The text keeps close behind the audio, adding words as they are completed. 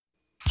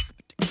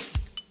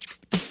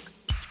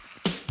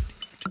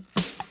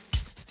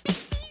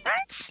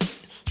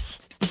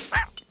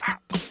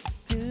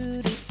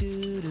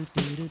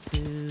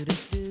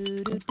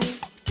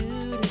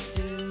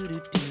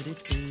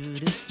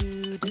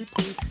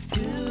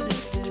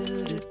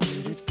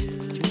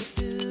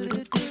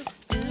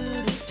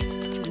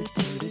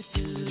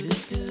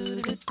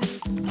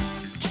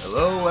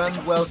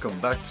And welcome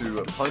back to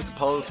A Pint of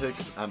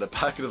Politics and a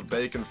Packet of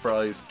Bacon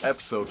Fries,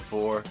 Episode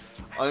 4.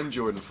 I'm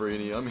Jordan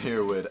Freeney, I'm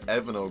here with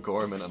Evan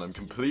O'Gorman, and I'm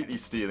completely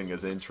stealing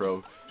his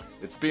intro.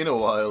 It's been a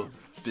while.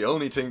 The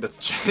only thing that's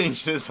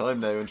changed is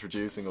I'm now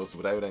introducing us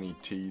without any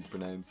T's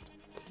pronounced.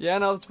 Yeah,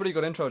 no, that's a pretty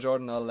good intro,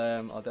 Jordan. I'll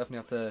definitely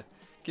have to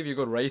give you a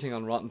good rating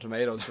on Rotten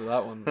Tomatoes for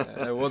that one.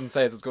 I wouldn't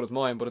say it's as good as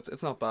mine, but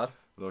it's not bad.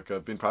 Look,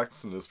 I've been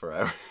practicing this for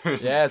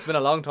hours. Yeah, it's been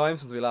a long time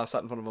since we last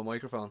sat in front of a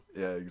microphone.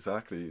 Yeah,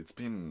 exactly. It's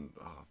been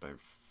about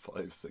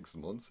 5-6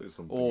 months or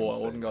something. Oh,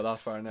 I wouldn't go that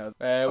far now.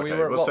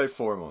 We'll say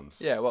 4 months.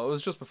 Yeah, well, it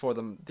was just before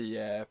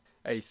the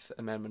 8th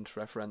Amendment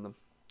referendum.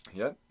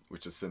 Yeah,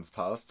 which has since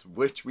passed,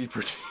 which we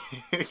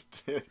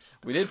predicted.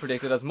 We did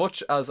predict it, as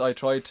much as I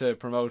tried to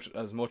promote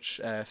as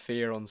much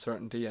fear,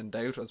 uncertainty and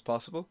doubt as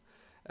possible.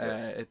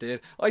 It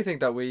did. I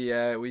think that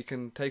we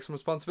can take some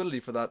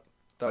responsibility for that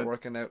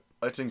working out.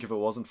 I think if it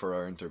wasn't for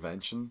our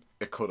intervention,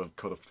 it could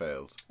have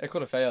failed. It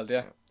could have failed,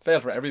 yeah.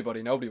 Failed for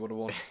everybody. Nobody would have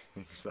won.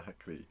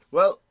 Exactly.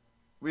 Well,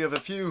 we have a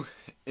few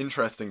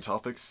interesting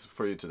topics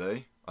for you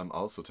today. I'm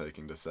also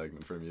taking this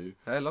segment from you.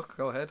 Hey, look,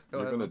 go ahead.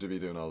 You're going to be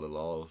doing all the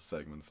law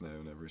segments now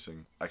and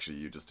everything. Actually,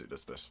 you just do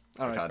this bit.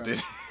 All right, I can't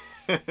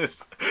do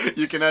this.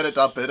 You can edit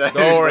that bit out.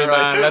 Don't worry,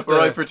 man.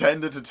 I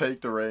pretended to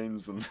take the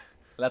reins and...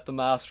 Let the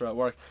master at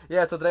work.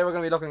 Yeah, so today we're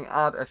going to be looking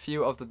at a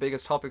few of the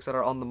biggest topics that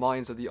are on the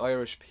minds of the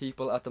Irish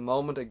people at the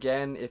moment.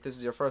 Again, if this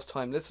is your first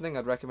time listening,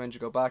 I'd recommend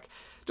you go back.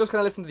 Just kind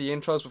of listen to the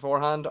intros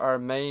beforehand. Our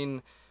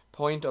main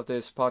point of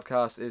this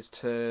podcast is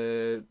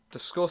to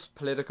discuss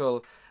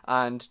political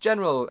and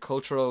general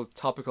cultural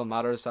topical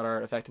matters that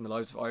are affecting the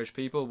lives of Irish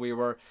people. We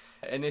were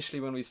initially,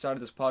 when we started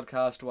this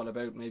podcast,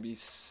 about maybe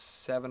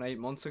 7-8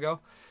 months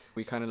ago,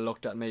 we kind of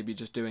looked at maybe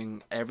just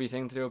doing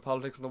everything to do with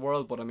politics in the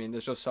world, but I mean,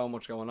 there's just so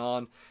much going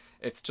on.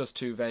 It's just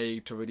too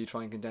vague to really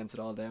try and condense it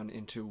all down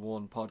into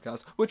one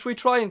podcast, which we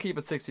try and keep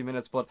at 60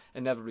 minutes, but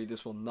inevitably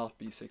this will not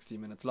be 60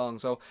 minutes long.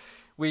 So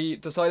we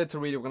decided to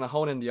we're going to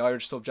hone in the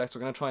Irish subjects. We're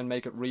going to try and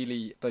make it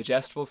really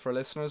digestible for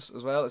listeners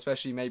as well,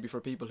 especially maybe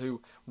for people who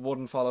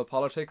wouldn't follow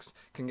politics,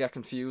 can get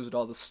confused with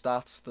all the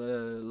stats,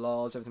 the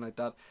laws, everything like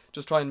that.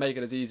 Just try and make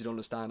it as easy to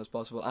understand as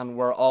possible. And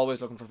we're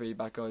always looking for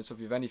feedback, guys. So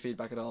if you have any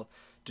feedback at all,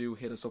 do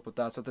hit us up with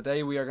that. So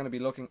today we are going to be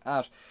looking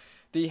at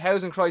the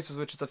housing crisis,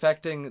 which is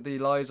affecting the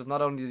lives of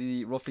not only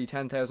the roughly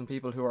 10,000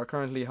 people who are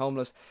currently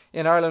homeless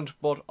in Ireland,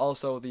 but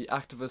also the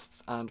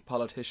activists and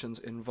politicians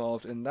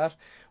involved in that.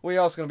 We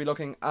are also going to be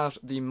looking at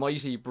the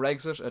mighty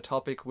Brexit, a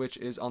topic which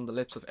is on the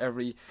lips of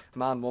every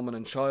man, woman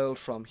and child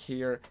from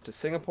here to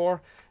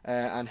Singapore,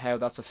 and how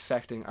that's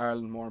affecting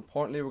Ireland more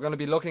importantly. We're going to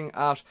be looking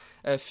at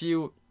a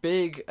few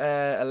big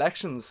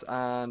elections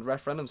and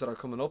referendums that are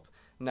coming up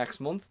next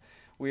month.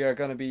 We are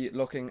going to be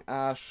looking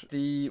at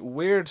the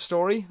weird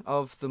story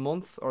of the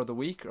month or the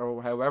week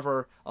or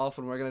however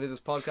often we're going to do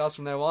this podcast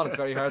from now on. It's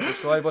very hard to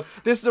describe, but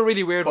this is a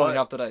really weird one we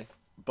have today.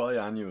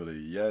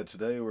 Biannually, yeah.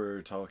 Today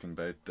we're talking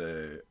about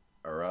the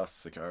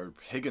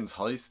Higgins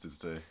heist is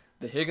the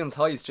Higgins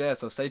heist, yeah.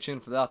 So stay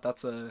tuned for that.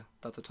 That's a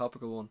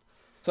topical one.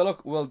 So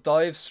look, we'll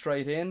dive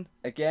straight in.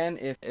 Again,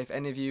 if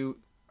any of you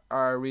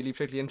are really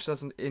particularly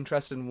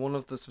interested in one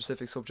of the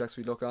specific subjects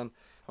we look on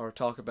or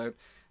talk about,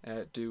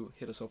 do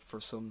hit us up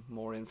for some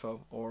more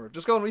info, or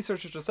just go and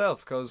research it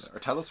yourself, or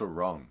tell us we're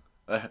wrong.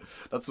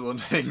 That's the one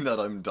thing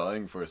that I'm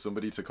dying for,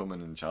 somebody to come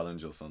in and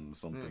challenge us on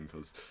something,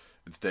 because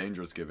it's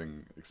dangerous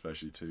giving,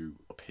 especially to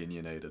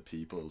opinionated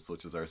people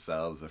such as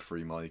ourselves, a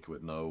free mic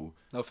with no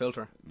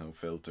filter,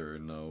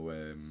 no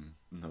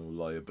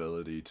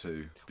liability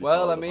to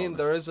be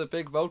there is a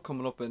big vote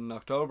coming up in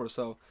October,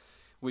 so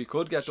we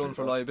could get done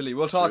for liability.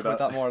 We'll talk about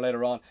that more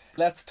later on.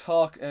 Let's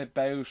talk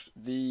about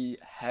the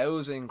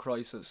housing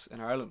crisis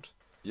in Ireland.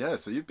 Yeah,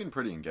 so you've been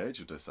pretty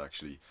engaged with this,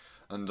 actually.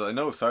 And I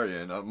know,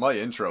 my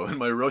intro, in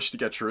my rush to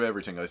get through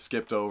everything, I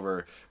skipped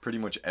over pretty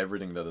much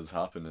everything that has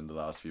happened in the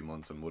last few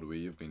months and what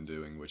we have been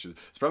doing, which is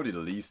it's probably the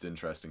least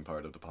interesting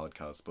part of the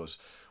podcast. But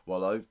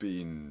while I've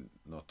been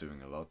not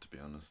doing a lot, to be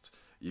honest,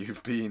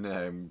 you've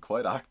been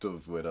quite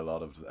active with a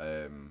lot of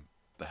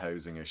the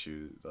housing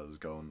issue that is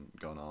going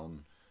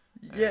on.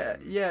 Yeah,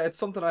 it's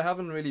something I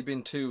haven't really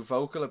been too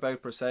vocal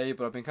about per se,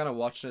 but I've been kind of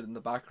watching it in the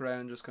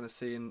background, just kind of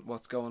seeing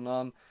what's going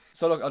on.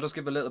 So look, I'll just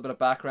give a little bit of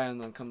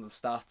background on kind of the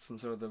stats and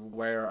sort of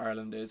where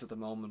Ireland is at the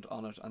moment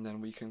on it, and then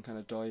we can kind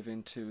of dive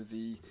into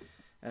the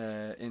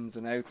ins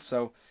and outs.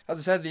 So, as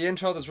I said, the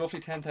intro, there's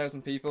roughly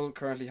 10,000 people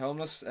currently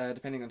homeless,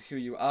 depending on who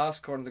you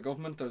ask. According to the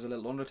government, there's a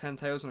little under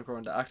 10,000.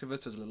 According to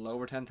activists, there's a little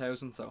over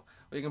 10,000. So,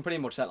 you can pretty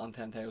much settle on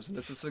 10,000.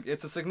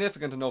 It's a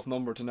significant enough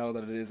number to know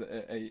that it is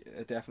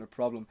a definite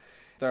problem.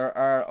 There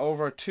are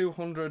over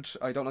 200,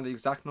 I don't know the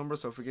exact number,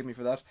 so forgive me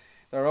for that.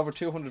 There are over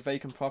 200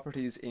 vacant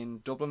properties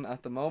in Dublin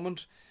at the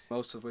moment,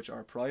 most of which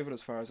are private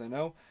as far as I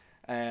know.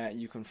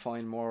 You can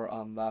find more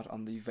on that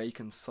on the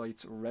Vacant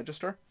Sites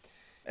Register.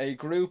 A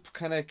group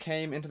kind of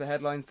came into the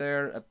headlines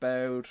there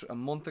about a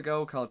month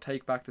ago called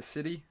Take Back the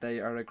City. They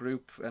are a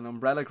group, an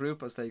umbrella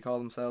group as they call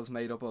themselves,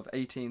 made up of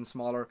 18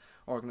 smaller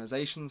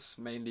organisations,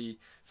 mainly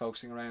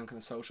focusing around kind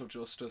of social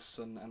justice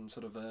and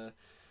sort of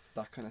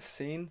that kind of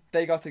scene.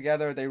 They got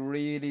together, they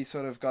really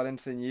sort of got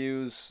into the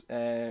news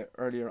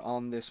earlier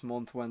on this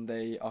month when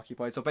they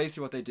occupied. So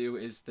basically what they do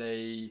is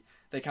they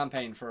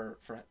campaign for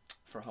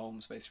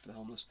homes, basically for the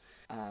homeless.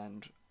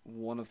 And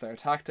one of their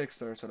tactics,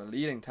 their sort of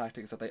leading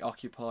tactic, is that they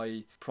occupy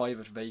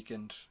private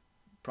vacant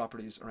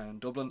properties around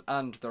Dublin,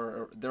 and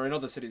they're in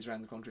other cities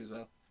around the country as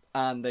well.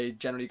 And they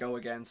generally go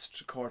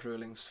against court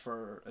rulings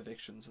for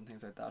evictions and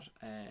things like that.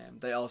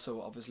 They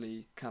also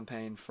obviously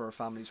campaign for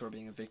families who are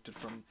being evicted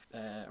from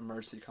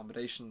emergency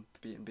accommodation,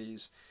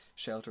 B&Bs,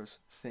 shelters,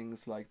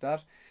 things like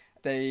that.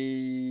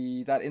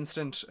 That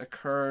incident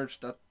occurred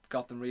that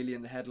got them really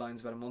in the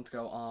headlines about a month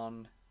ago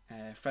on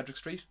Frederick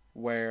Street,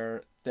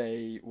 where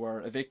they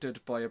were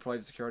evicted by a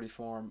private security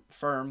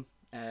firm,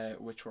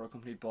 which were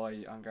accompanied by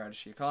An Garda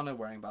Síochána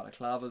wearing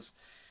balaclavas.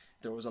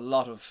 There was a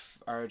lot of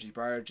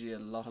argy-bargy, a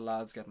lot of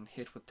lads getting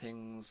hit with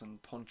things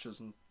and punches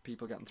and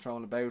people getting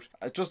thrown about.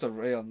 Just a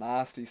real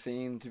nasty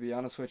scene, to be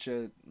honest with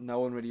you. No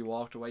one really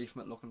walked away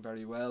from it looking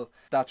very well.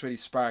 That's really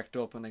sparked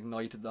up and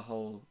ignited the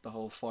whole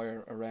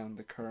fire around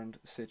the current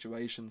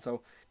situation.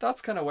 So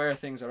that's kind of where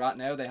things are at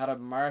now. They had a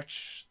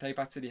march. Take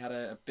Back City had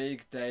a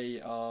big day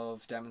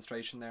of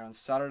demonstration there on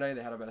Saturday.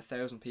 They had about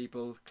 1,000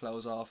 people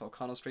close off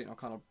O'Connell Street and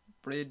O'Connell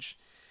Bridge,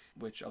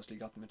 which obviously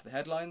got them into the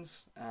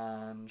headlines.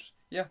 And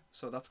yeah,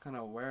 so that's kind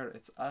of where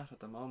it's at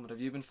the moment.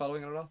 Have you been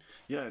following it at all?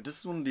 Yeah, this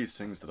is one of these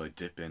things that I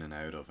dip in and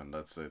out of, and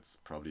it's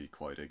probably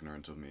quite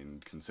ignorant of me,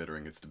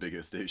 considering it's the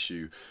biggest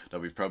issue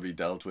that we've probably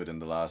dealt with in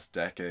the last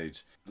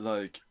decade.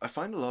 Like, I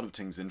find a lot of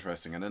things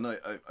interesting, and then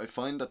I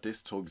find that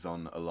this tugs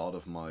on a lot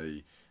of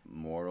my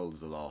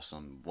morals a lot,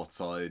 on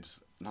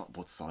not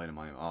what side am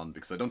I on,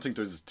 because I don't think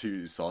there's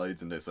two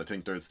sides in this. I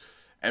think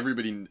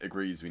everybody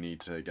agrees we need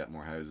to get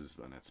more houses,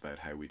 and it's about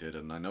how we did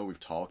it. And I know we've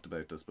talked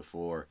about this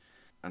before,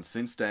 and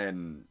since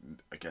then,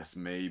 I guess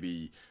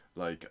maybe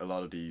like a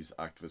lot of these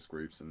activist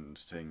groups and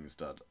things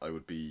that I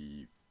would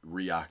be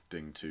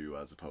reacting to,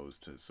 as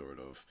opposed to sort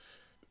of,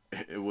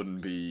 it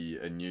wouldn't be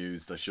a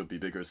news that should be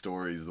bigger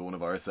stories, one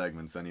of our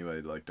segments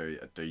anyway. Like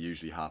they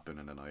usually happen,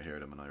 and then I hear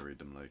them and I read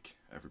them like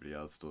everybody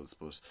else does.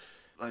 But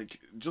like,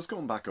 just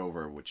going back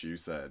over what you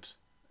said,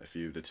 a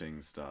few of the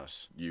things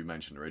that you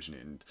mentioned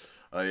originally, and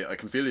I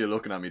can feel you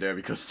looking at me there,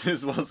 because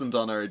this wasn't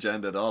on our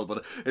agenda at all,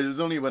 but it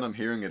was only when I'm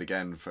hearing it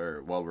again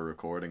while we're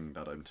recording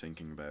that I'm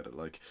thinking about it.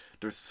 Like,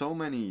 there's so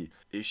many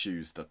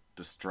issues that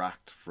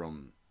distract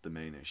from the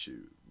main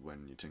issue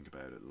when you think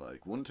about it.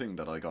 Like, one thing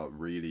that I got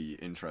really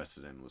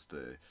interested in was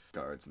the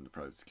guards in the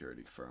private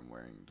security firm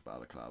wearing the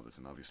balaclavas,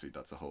 and obviously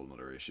that's a whole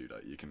other issue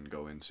that you can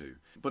go into.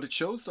 But it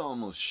shows the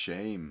almost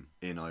shame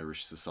in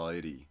Irish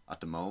society at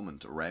the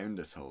moment around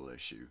this whole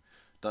issue,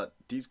 that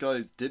these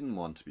guys didn't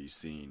want to be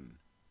seen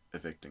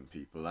evicting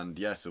people. And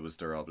yes, it was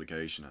their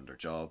obligation and their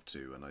job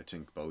to, and I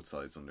think both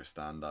sides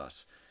understand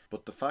that.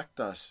 But the fact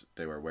that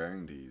they were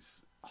wearing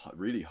these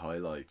really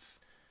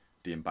highlights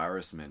the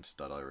embarrassment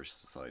that Irish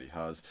society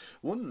has.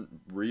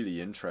 One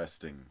really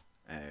interesting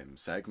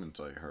segment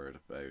I heard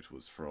about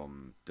was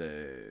from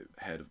the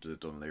head of the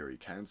Dún Laoghaire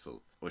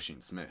Council,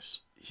 Oisin Smith.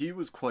 He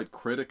was quite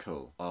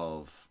critical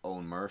of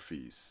Eoin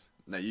Murphy's.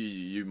 Now,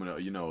 you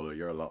know,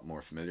 you're a lot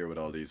more familiar with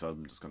all these.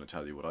 I'm just going to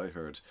tell you what I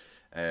heard.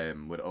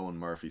 With Eoin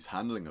Murphy's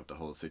handling of the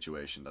whole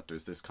situation, that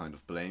there's this kind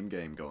of blame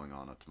game going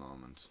on at the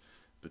moment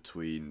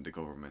between the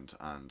government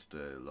and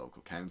the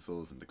local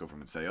councils, and the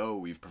government say, oh,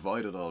 we've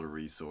provided all the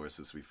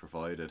resources, we've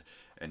provided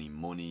any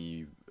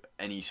money,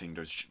 anything,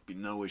 there should be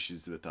no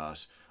issues with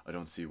that. I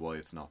don't see why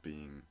it's not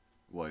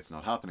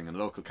happening. And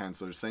local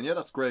councillors saying, yeah,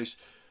 that's great,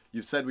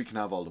 you've said we can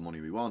have all the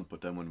money we want,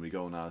 but then when we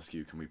go and ask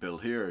you, can we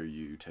build here,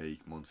 you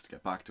take months to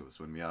get back to us.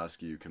 When we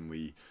ask you, can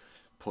we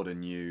put a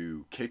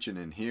new kitchen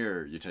in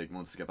here, you take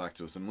months to get back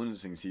to us. And one of the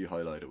things he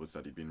highlighted was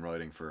that he'd been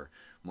writing for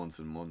months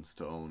and months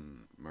to Eoin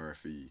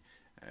Murphy.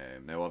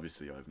 Now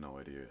obviously I have no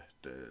idea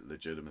the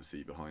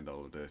legitimacy behind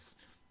all of this,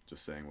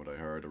 just saying what I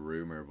heard, a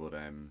rumour, but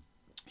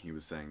he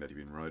was saying that he'd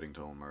been writing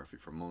to Eoin Murphy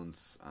for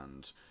months,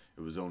 and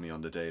it was only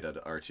on the day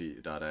that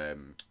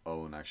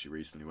Eoin actually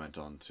recently went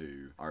on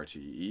to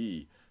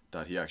RTE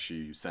that he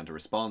actually sent a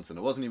response. And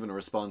it wasn't even a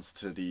response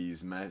to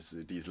these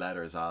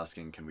letters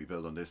asking, can we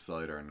build on this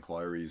side, or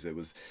inquiries. It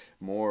was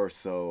more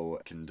so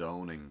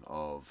condoning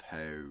of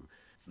how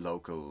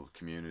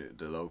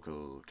the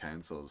local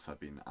councils had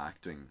been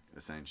acting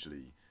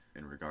essentially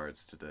in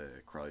regards to the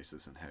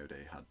crisis, and how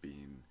they had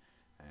been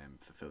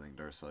fulfilling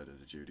their side of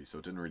the duty. So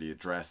it didn't really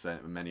address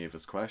many of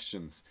his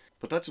questions.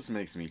 But that just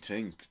makes me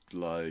think,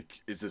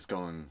 like, is this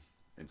going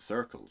in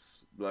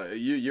circles? Like,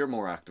 you're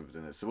more active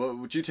than this, so what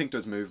would you think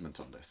there's movement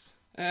on this?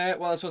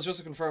 Well, I suppose just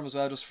to confirm as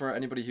well, just for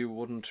anybody who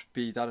wouldn't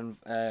be that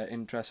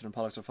interested in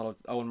politics or follow,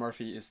 Eoin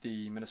Murphy is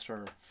the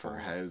Minister for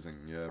Housing,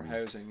 yeah. For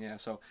Housing, yeah.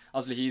 So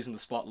obviously he's in the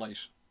spotlight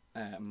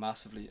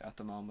massively at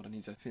the moment, and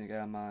he's a Fine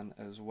Gael man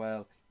as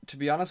well. To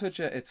be honest with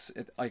you,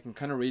 I can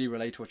kind of really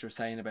relate to what you're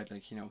saying about,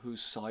 like, you know,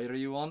 whose side are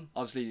you on?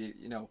 Obviously,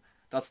 you know,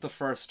 that's the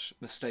first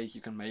mistake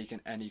you can make in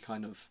any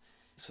kind of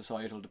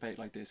societal debate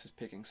like this is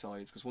picking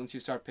sides, because once you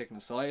start picking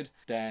a side,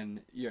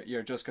 then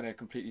you're just going to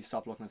completely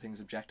stop looking at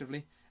things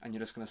objectively, and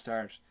you're just going to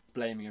start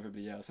blaming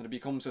everybody else, and it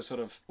becomes a sort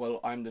of, well,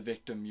 I'm the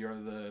victim, you're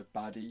the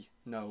baddie.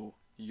 No,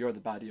 you're the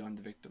baddie, I'm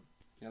the victim.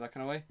 Yeah, that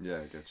kind of way. Yeah,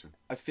 I get you.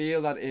 I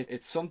feel that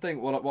it's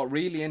something. What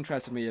really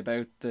interested me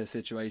about the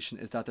situation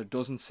is that there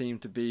doesn't seem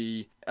to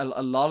be a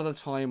lot of the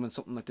time when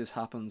something like this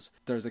happens,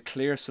 there's a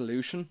clear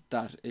solution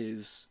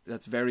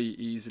that's very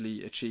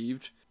easily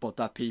achieved, but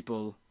that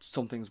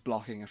something's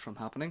blocking it from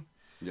happening.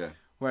 Yeah.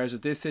 Whereas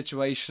with this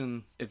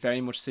situation, it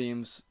very much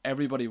seems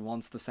everybody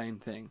wants the same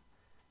thing.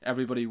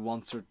 Everybody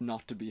wants there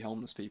not to be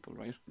homeless people,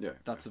 right? Yeah.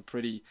 That's a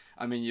pretty.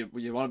 I mean,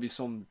 you want to be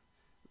some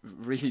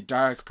really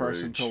dark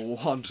person to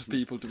want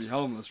people to be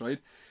homeless, right?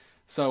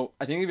 So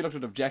I think if you looked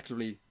at it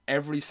objectively,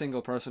 every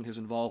single person who's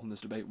involved in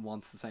this debate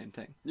wants the same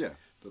thing. Yeah,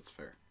 that's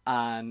fair.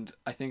 And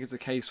I think it's a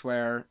case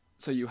where,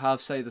 so you have,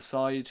 say, the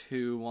side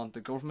who want the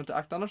government to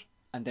act on it,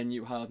 and then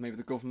you have maybe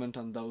the government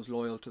and those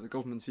loyal to the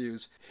government's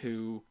views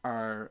who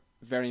are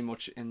very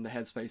much in the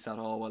headspace that,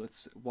 oh, well,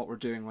 it's what we're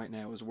doing right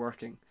now is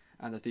working,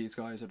 and that these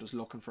guys are just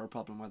looking for a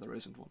problem where there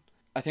isn't one.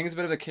 I think it's a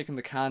bit of a kicking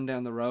the can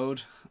down the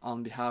road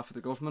on behalf of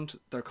the government.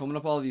 They're coming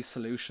up with all these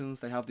solutions.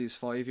 They have these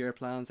 5-year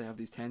plans. They have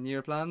these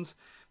 10-year plans.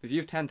 If you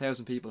have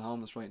 10,000 people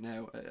homeless right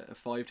now, a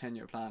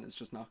 5-10-year plan is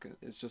just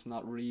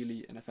not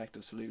really an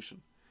effective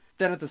solution.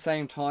 Then at the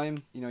same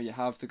time, you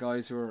have the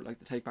guys who are like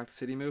the Take Back the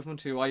City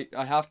movement, who I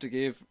have to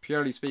give,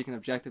 purely speaking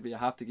objectively, I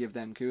have to give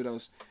them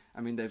kudos.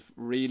 I mean, they've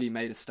really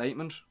made a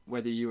statement,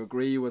 whether you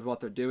agree with what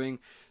they're doing.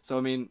 So,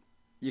 I mean,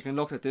 you can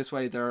look at it this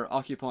way. They're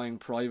occupying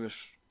private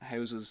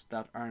houses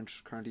that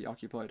aren't currently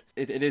occupied.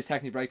 It is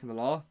technically breaking the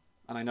law,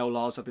 and I know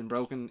laws have been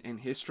broken in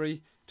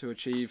history to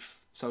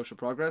achieve social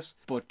progress,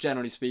 but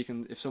generally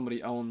speaking, if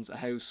somebody owns a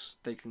house,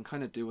 they can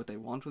kind of do what they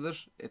want with it.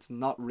 It's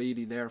not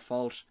really their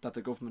fault that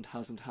the government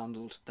hasn't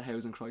handled the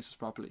housing crisis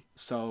properly.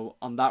 So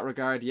on that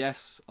regard,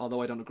 yes,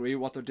 although I don't agree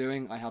with what they're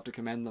doing, I have to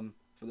commend them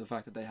for the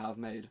fact that they have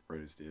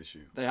raised the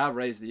issue. They have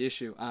raised the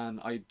issue, and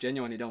I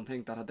genuinely don't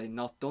think that had they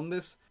not done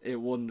this, it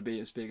wouldn't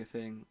be as big a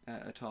thing,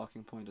 a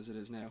talking point as it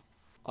is now.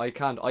 I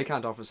can't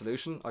offer a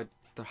solution.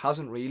 There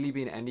hasn't really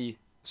been any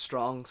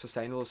strong,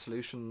 sustainable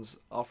solutions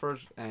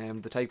offered.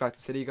 The Take Back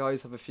the City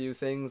guys have a few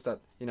things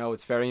that,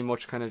 it's very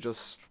much kind of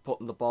just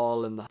putting the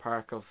ball in the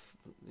park of,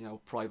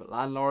 private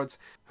landlords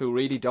who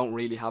really don't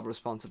really have a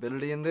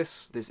responsibility in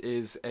this. This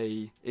is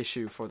a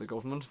issue for the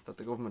government that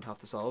the government have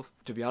to solve.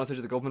 To be honest with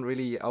you, the government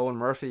really, Owen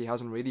Murphy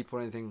hasn't really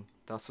put anything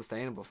that's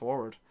sustainable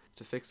forward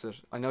to fix it.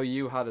 I know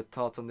you had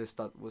thoughts on this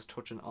that was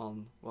touching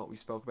on what we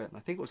spoke about, and I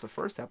think it was the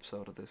first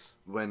episode of this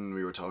when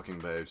we were talking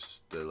about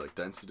the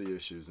density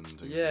issues and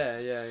things.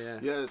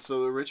 Yeah.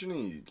 So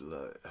originally,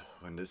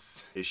 when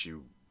this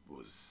issue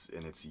was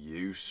in its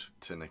youth,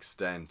 to an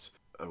extent,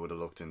 I would have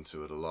looked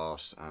into it a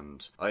lot,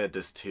 and I had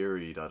this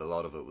theory that a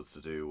lot of it was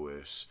to do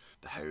with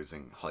the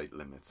housing height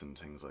limits and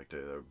things like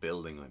that, or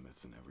building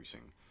limits and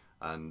everything.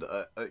 And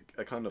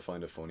I kind of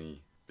find it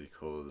funny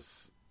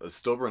because, as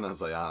stubborn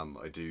as I am,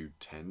 I do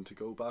tend to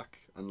go back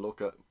and look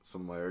at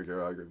some of my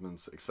earlier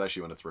arguments,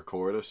 especially when it's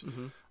recorded.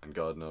 Mm-hmm. And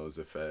God knows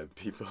if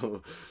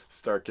people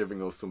start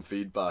giving us some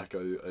feedback,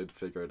 I'd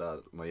figure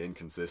that my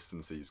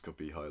inconsistencies could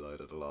be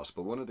highlighted a lot.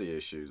 But one of the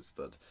issues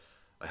that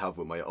I have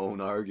with my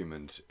own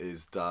argument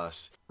is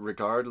that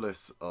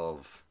regardless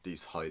of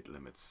these height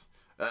limits,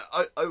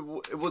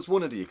 it was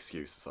one of the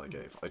excuses I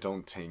gave. I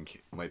don't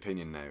think my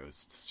opinion now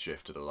has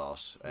shifted a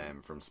lot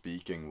from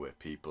speaking with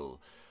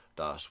people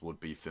that would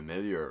be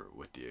familiar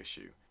with the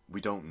issue. We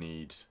don't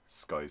need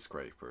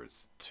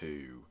skyscrapers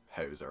to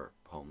house our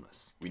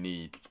homeless. We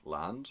need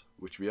land,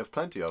 which we have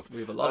plenty of. We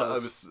have a lot of. I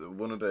was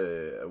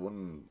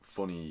one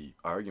funny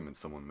argument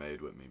someone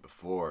made with me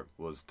before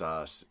was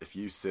that if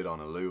you sit on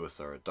a Lewis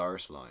or a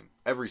Dart line,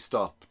 every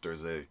stop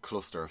there's a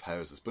cluster of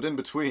houses, but in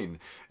between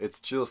it's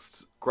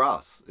just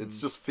grass.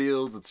 It's just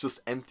fields. It's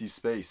just empty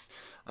space.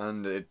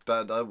 And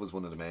that was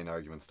one of the main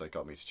arguments that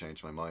got me to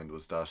change my mind,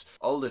 was that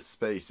all this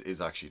space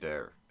is actually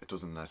there. It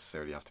doesn't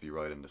necessarily have to be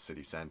right in the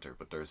city centre,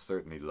 but there's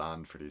certainly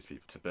land for these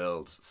people to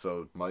build.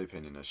 So my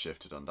opinion has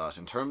shifted on that.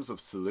 In terms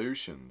of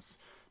solutions,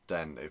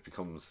 then it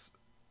becomes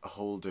a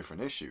whole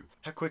different issue.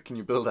 How quick can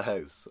you build a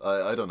house?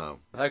 I don't know.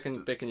 How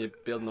can you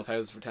build enough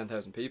houses for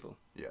 10,000 people?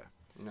 Yeah.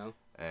 You know?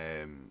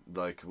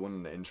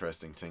 One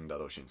interesting thing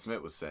that Oisin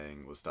Smith was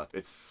saying was that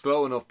it's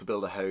slow enough to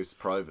build a house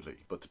privately,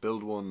 but to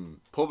build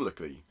one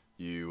publicly,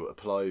 you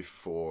apply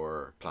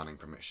for planning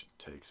permission.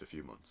 Takes a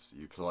few months.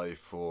 You apply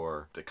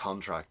for the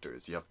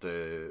contractors. You have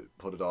to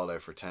put it all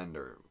out for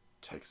tender.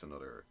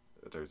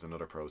 There's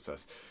another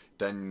process.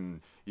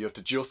 Then you have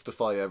to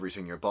justify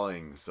everything you're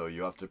buying. So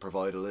you have to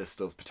provide a list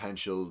of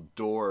potential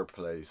door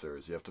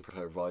placers. You have to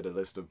provide a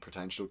list of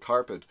potential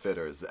carpet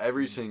fitters.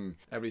 Everything.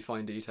 Every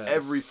fine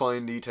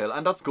detail.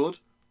 And that's good.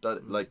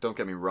 That, like, don't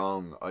get me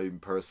wrong, I'm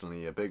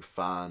personally a big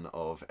fan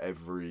of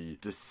every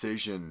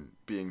decision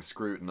being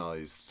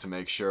scrutinised to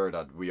make sure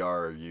that we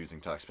are using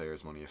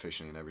taxpayers' money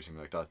efficiently and everything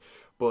like that.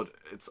 But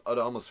it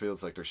almost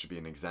feels like there should be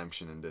an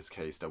exemption in this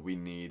case, that we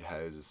need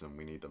houses and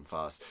we need them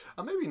fast.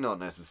 And maybe not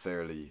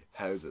necessarily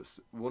houses.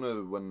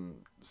 When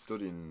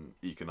studying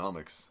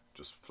economics,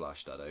 just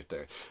flash that out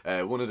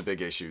there, one of the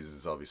big issues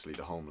is obviously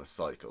the homeless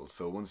cycle.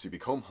 So once you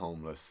become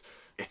homeless,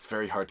 it's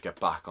very hard to get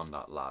back on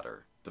that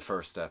ladder. The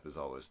first step is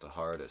always the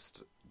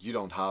hardest. You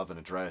don't have an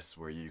address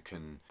where you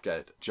can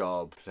get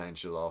job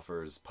potential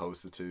offers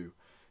posted to.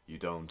 You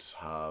don't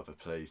have a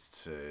place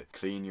to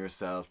clean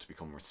yourself, to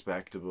become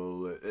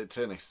respectable.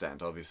 To an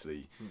extent,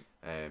 obviously,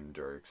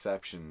 there are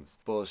exceptions,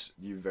 but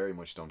you very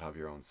much don't have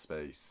your own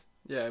space.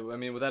 Yeah, I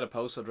mean, without a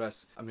postal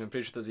address, I mean, I'm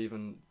pretty sure there's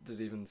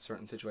even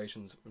certain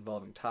situations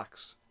involving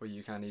tax where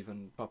you can't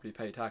even properly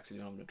pay tax if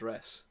you don't have an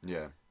address.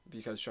 Yeah.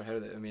 Because sure, how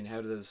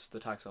does the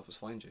tax office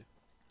find you?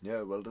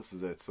 Yeah, well, this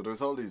is it. So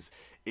there's all these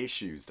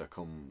issues that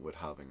come with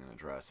having an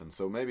address, and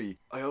so maybe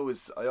I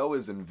always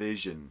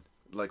envision,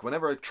 like,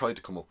 whenever I try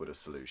to come up with a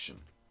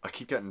solution, I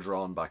keep getting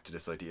drawn back to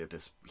this idea of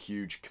this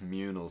huge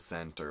communal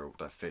centre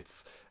that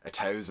fits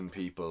 1,000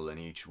 people in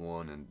each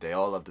one, and they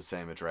all have the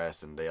same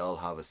address, and they all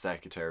have a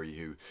secretary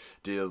who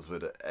deals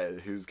with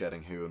who's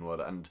getting who and what.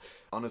 And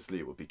honestly,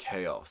 it would be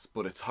chaos.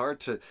 But it's hard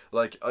to,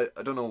 like, I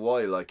don't know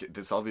why, like,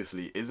 this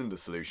obviously isn't the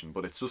solution,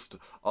 but it's just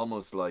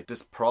almost like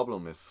this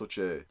problem is such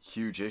a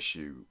huge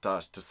issue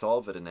that to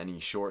solve it in any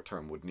short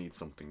term would need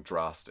something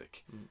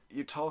drastic.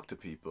 You talk to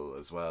people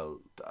as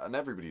well, and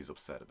everybody's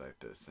upset about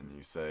this, and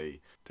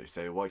they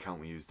say, why can't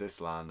we use this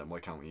land, and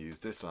why can't we use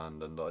this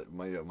land? And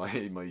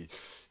my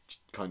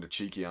kind of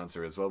cheeky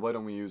answer is, well, why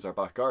don't we use our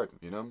back garden,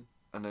 you know?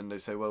 And then they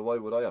say, well, why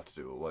would I have to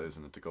do it? Why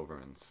isn't it the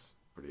government's?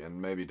 And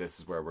maybe this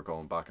is where we're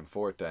going back and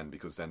forth then,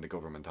 because then the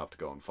government have to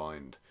go and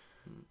find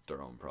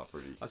their own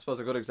property. I suppose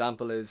a good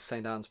example is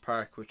St. Anne's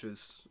Park, which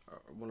is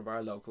one of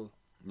our local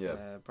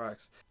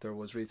parks. There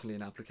was recently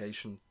an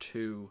application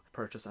to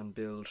purchase and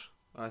build,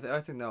 I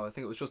think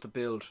it was just to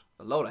build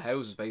a load of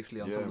houses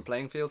basically on some of the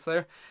playing fields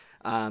there,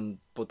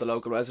 but the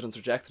local residents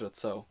rejected it.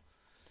 So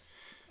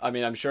I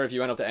mean, I'm sure if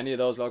you went up to any of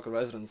those local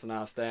residents and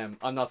asked them,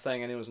 I'm not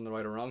saying anyone's in the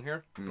right or wrong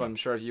here, but I'm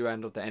sure if you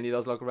went up to any of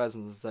those local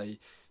residents and say,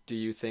 do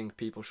you think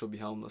people should be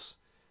homeless?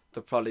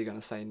 They're probably going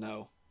to say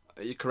no.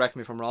 You correct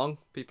me if I'm wrong,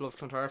 people of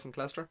Clontarf and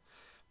Clester,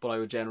 but I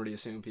would generally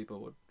assume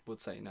people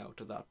would say no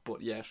to that.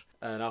 But yet,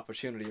 an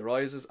opportunity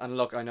arises, and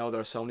look, I know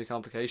there are so many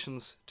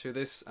complications to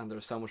this, and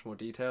there's so much more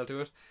detail to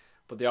it,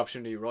 but the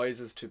opportunity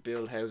arises to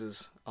build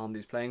houses on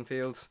these playing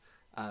fields,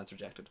 and it's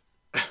rejected.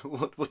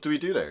 What do we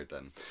do there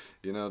then?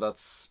 You know,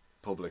 that's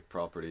public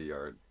property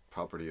or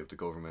property of the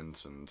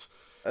government,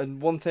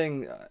 and one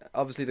thing,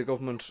 obviously the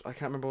government, I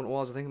can't remember when it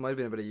was, I think it might have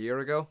been about a year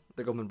ago,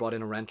 the government brought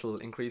in a rental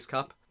increase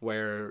cap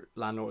where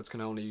landlords can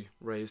only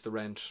raise the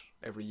rent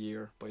every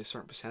year by a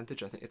certain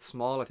percentage. I think it's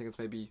small, I think it's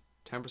maybe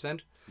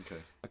 10%.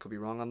 Okay. I could be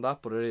wrong on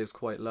that, but it is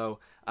quite low.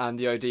 And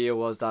the idea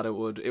was that it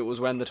was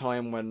around the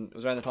time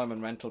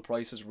when rental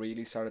prices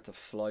really started to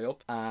fly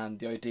up, and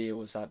the idea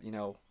was that, you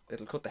know,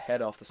 it'll cut the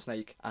head off the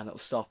snake and it'll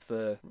stop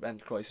the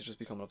rental crisis just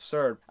becoming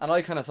absurd. And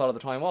I kind of thought at the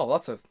time, oh,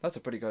 that's a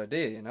pretty good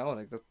idea, you know,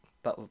 like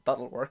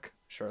that'll work,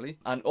 surely.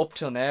 And up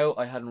till now,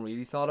 I hadn't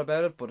really thought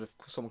about it, but if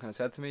someone kind of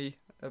said to me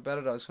about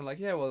it, I was kind of like,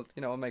 yeah, well,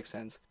 you know, it makes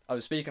sense. I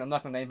was speaking, I'm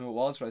not going to name who it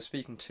was, but I was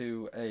speaking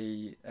to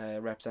a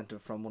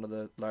representative from one of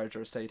the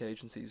larger estate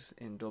agencies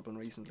in Dublin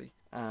recently,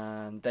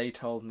 and they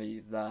told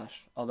me that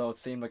although it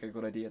seemed like a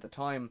good idea at the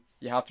time,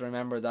 you have to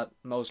remember that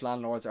most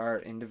landlords are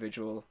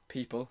individual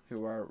people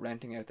who are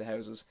renting out the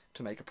houses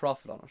to make a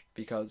profit on it,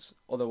 because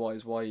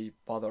otherwise why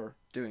bother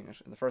doing it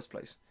in the first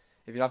place?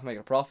 If you're not going to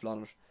make a profit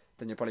on it,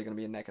 then you're probably going to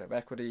be in negative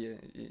equity,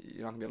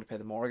 you're not going to be able to pay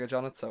the mortgage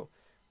on it, so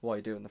why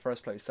do it in the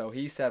first place? So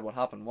he said what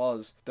happened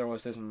was there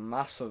was this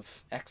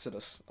massive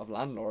exodus of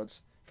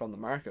landlords from the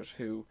market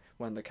who,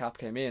 when the cap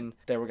came in,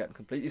 they were getting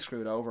completely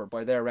screwed over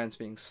by their rents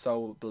being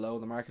so below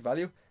the market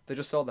value, they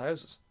just sold the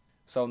houses.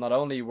 So not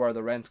only were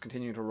the rents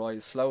continuing to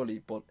rise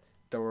slowly, but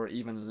there were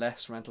even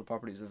less rental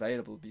properties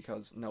available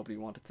because nobody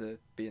wanted to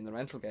be in the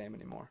rental game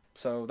anymore.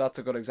 So that's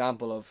a good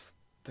example of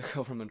the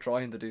government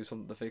trying to do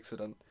something to fix it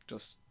and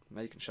just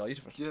making shite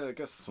of it. Yeah, I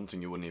guess it's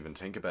something you wouldn't even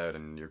think about,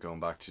 and you're going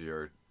back to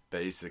your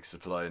basic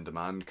supply and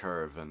demand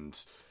curve,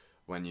 and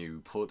when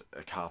you put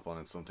a cap on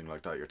it, something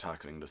like that, you're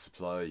tackling the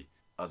supply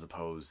as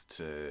opposed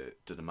to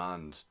the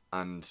demand.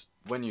 And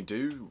when you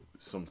do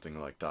something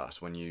like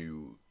that, when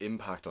you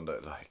impact on the,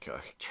 like,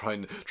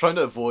 trying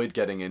to avoid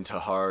getting into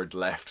hard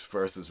left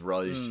versus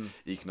right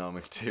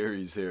economic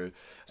theories here,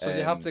 so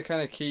you have to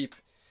kind of keep,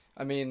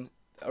 I mean,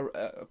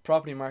 a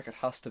property market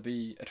has to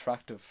be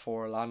attractive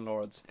for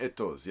landlords. It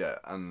does, yeah,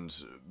 and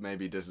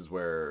maybe this is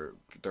where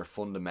their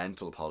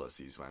fundamental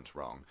policies went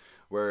wrong,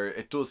 where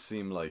it does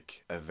seem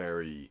like a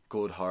very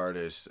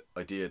good-hearted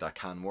idea that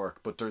can work,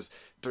 but there's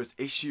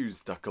issues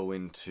that go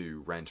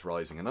into rent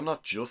rising, and I'm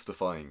not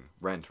justifying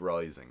rent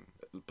rising,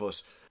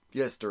 but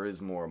yes, there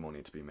is more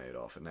money to be made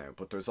off it now,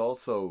 but there's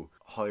also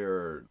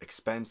higher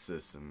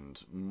expenses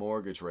and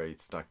mortgage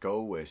rates that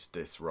go with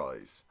this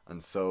rise.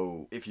 And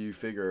so if you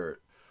figure,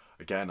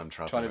 again, I'm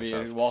trapping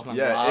myself. Be walking on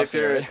glass if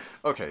you're here.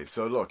 okay,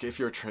 so look, if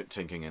you're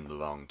thinking in the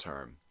long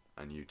term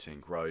and you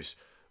think, right,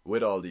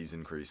 with all these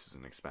increases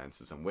in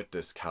expenses and with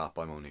this cap,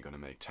 I'm only going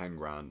to make 10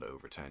 grand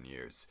over 10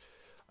 years.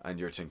 And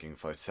you're thinking,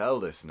 if I sell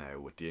this now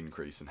with the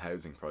increase in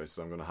housing prices,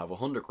 I'm going to have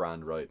 100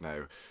 grand right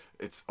now.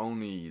 It's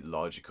only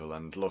logical.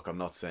 And look, I'm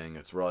not saying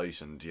it's right.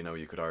 And, you know,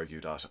 you could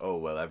argue that, oh,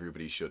 well,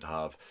 everybody should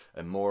have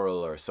a moral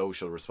or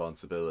social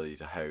responsibility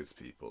to house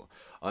people.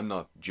 I'm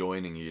not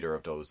joining either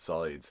of those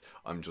sides.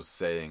 I'm just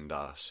saying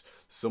that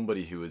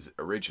somebody who is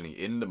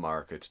originally in the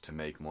market to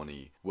make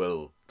money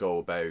will go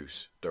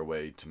about their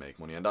way to make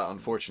money. And that,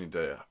 unfortunately,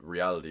 the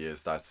reality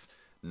is that's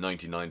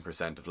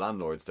 99% of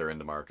landlords, they're in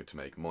the market to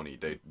make money.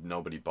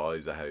 Nobody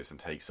buys a house and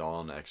takes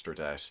on extra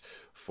debt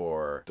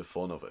for the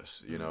fun of it,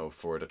 you know,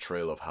 for the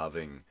thrill of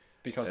having,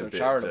 because they're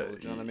charitable.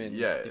 Do you know what I mean?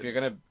 Yeah. If you're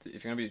gonna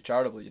be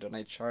charitable, you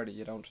donate to charity.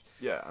 You don't.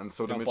 Yeah, and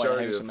so You the don't buy a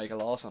majority house of, and make a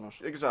loss on it.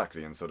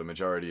 exactly, and so the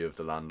majority of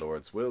the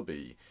landlords will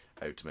be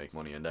out to make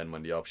money, and then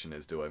when the option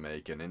is, do I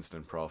make an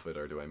instant profit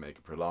or do I make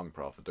a prolonged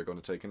profit, they're going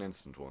to take an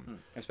instant one.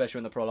 Especially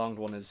when the prolonged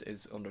one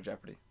is under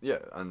jeopardy. Yeah,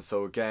 and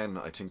so again,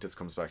 I think this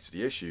comes back to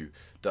the issue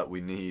that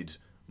we need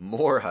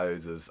more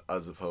houses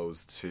as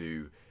opposed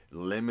to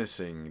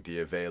limiting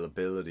the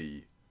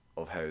availability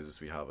of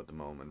houses we have at the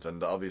moment.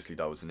 And obviously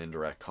that was an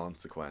indirect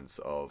consequence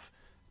of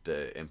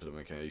the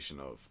implementation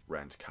of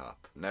rent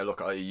cap. Now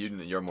look,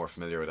 you're more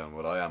familiar with it than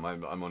what I am.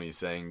 I'm only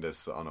saying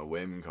this on a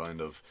whim,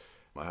 kind of.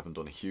 I haven't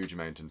done a huge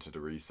amount into the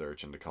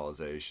research and the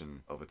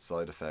causation of its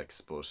side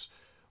effects, but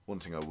one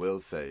thing I will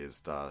say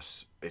is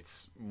that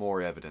it's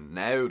more evident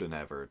now than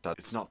ever that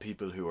it's not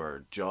people who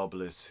are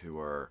jobless,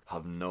 who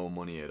have no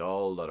money at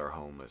all, that are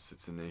homeless.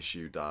 It's an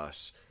issue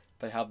that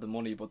they have the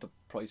money, but the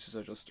prices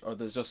are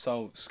they're just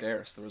so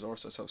scarce. The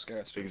resources are so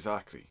scarce.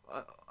 Exactly.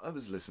 I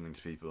was listening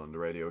to people on the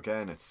radio.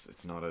 Again,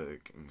 it's not an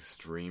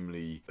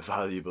extremely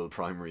valuable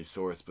primary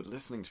source, but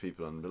listening to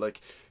people and like,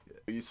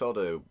 you saw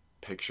the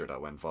picture that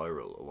went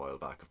viral a while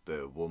back of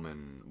the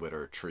woman with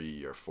her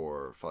 3 or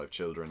 4 or 5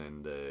 children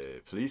in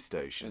the police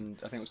station. And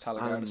I think it was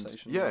Talagard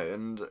station. Yeah,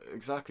 and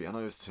exactly. And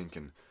I was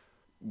thinking,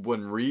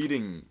 when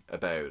reading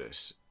about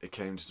it, it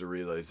came to the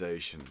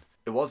realisation,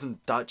 it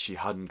wasn't that she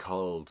hadn't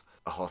called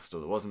a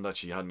hostel, it wasn't that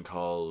she hadn't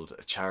called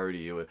a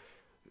charity.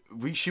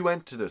 She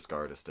went to this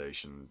Garda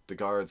station. The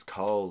guards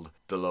called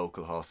the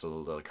local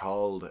hostel, they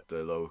called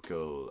the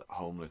local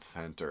homeless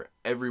centre.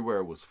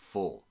 Everywhere was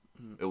full.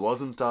 It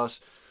wasn't that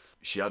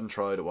she hadn't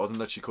tried, it wasn't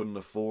that she couldn't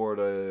afford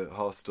a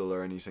hostel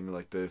or anything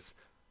like this.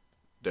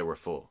 They were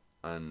full,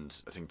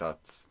 and I think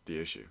that's the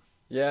issue.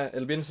 Yeah,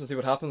 it'll be interesting to see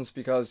what happens,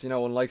 because, you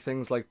know, unlike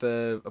things like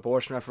the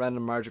abortion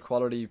referendum, marriage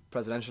equality,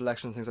 presidential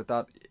elections, things like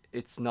that,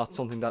 it's not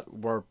something that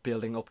we're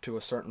building up to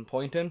a certain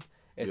point in.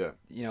 You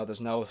know,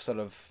 there's no sort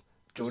of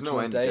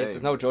judgment day.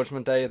 There's no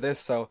judgment day of this,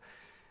 so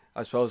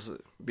I suppose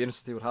it'll be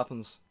interesting to see what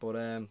happens.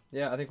 But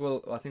yeah, I think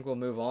we'll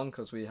move on,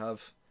 because we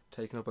have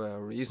taken up a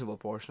reasonable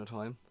portion of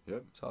time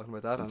talking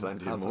about that,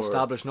 and have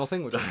established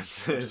nothing, which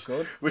is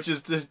good. Which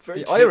is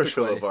very Irish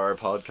typical way of our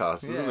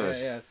podcast, isn't it?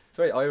 Yeah, it's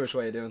a very Irish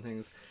way of doing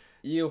things.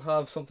 You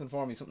have something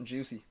for me, something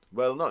juicy.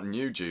 Well, not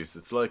new juice.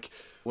 It's like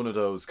one of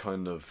those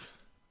kind of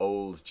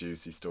old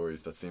juicy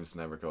stories that seems to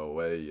never go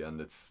away, and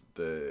it's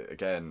the,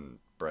 again,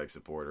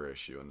 Brexit border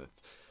issue, and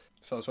it's...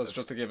 So I suppose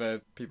just to give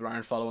people who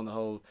aren't following the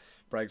whole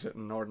Brexit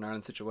and Northern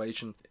Ireland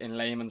situation, in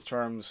layman's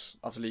terms,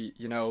 obviously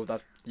you know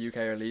that the UK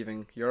are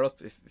leaving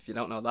Europe. If you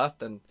don't know that,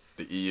 then...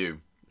 The EU.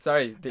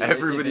 Sorry.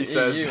 Everybody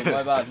says EU.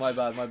 My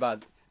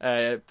bad.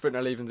 Britain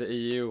are leaving the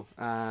EU,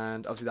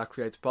 and obviously that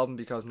creates a problem,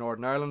 because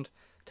Northern Ireland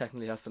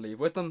technically has to leave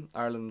with them.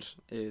 Ireland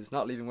is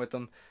not leaving with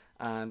them,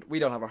 and we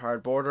don't have a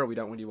hard border. We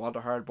don't really want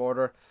a hard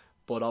border,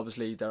 but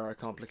obviously there are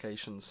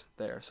complications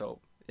there. So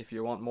if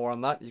you want more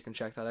on that, you can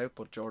check that out,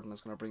 but Jordan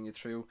is going to bring you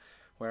through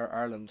where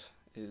Ireland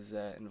is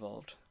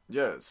involved.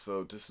 Yeah,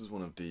 so this is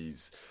one of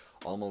these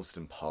almost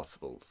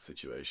impossible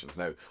situations.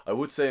 Now, I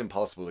would say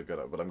impossible to get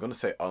out, but I'm going to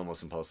say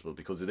almost impossible,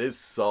 because it is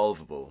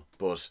solvable,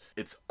 but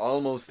it's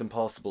almost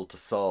impossible to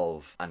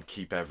solve and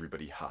keep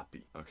everybody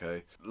happy,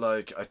 okay?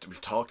 Like,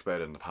 we've talked about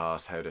it in the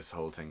past, how this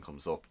whole thing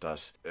comes up,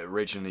 that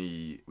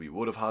originally we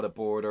would have had a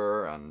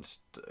border, and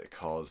it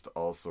caused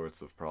all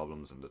sorts of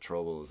problems and the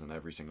troubles and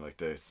everything like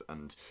this,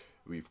 and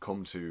we've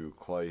come to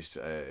quite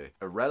a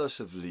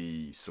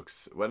relatively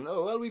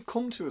we've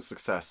come to a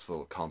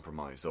successful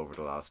compromise over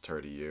the last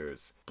 30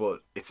 years,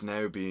 but it's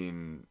now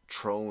been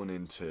thrown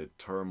into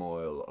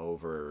turmoil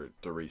over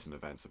the recent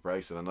events of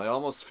Brexit. And I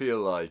almost feel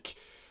like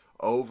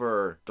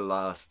over the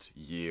last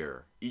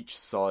year, each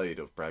side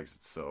of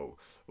Brexit, so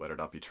whether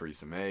that be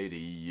Theresa May, the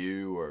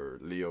EU, or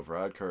Leo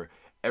Varadkar,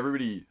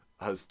 everybody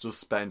has just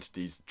spent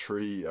these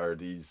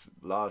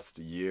last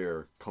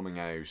year coming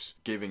out,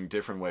 giving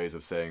different ways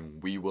of saying,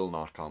 we will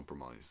not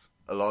compromise.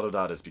 A lot of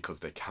that is because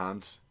they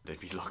can't.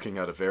 They'd be looking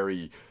at a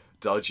very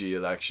dodgy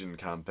election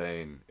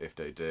campaign if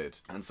they did.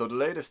 And so the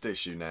latest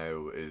issue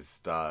now is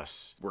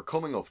that we're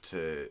coming up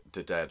to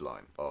the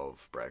deadline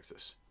of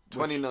Brexit.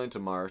 29th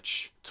of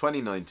March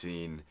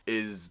 2019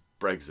 is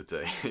Brexit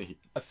Day.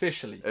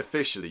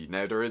 Officially.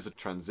 Now, there is a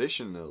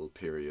transitional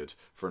period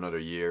for another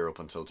year up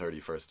until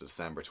 31st of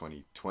December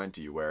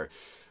 2020 where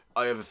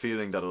I have a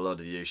feeling that a lot of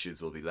the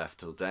issues will be left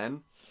till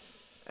then.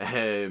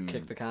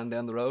 Kick the can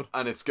down the road.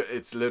 And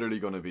it's literally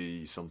going to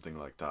be something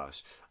like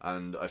that.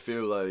 And I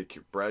feel like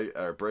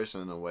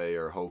Britain, in a way,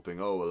 are hoping,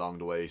 along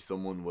the way,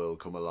 someone will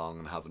come along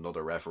and have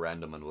another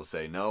referendum and will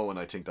say no. And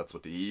I think that's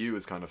what the EU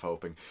is kind of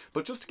hoping.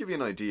 But just to give you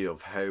an idea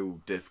of how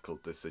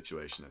difficult this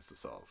situation is to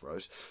solve,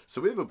 right? So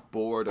we have a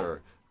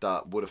border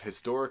that would have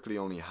historically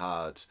only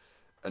had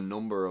a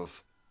number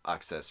of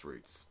access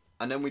routes.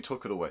 And then we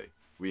took it away.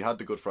 We had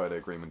the Good Friday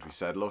Agreement. We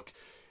said, look,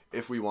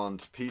 if we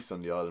want peace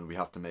on the island, we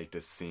have to make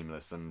this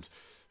seamless. And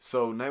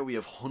so now we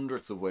have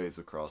hundreds of ways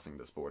of crossing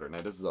this border. Now,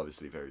 this is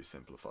obviously very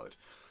simplified.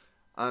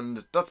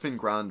 And that's been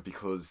grand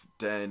because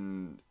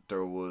then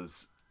there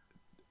was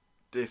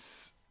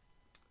this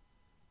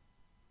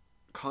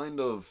kind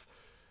of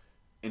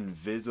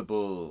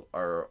invisible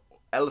or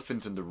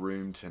elephant in the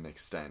room to an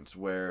extent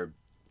where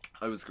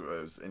I was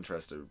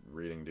interested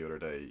reading the other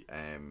day,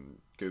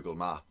 Google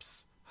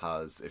Maps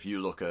has, if you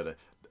look at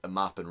a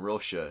map in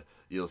Russia,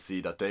 you'll see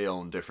that they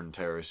own different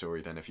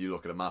territory than if you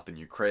look at a map in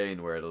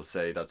Ukraine where it'll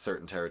say that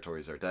certain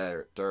territories are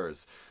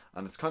theirs.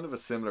 And it's kind of a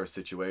similar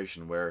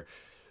situation where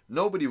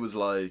nobody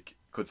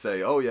could say,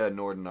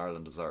 Northern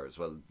Ireland is ours.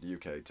 Well,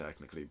 UK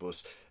technically,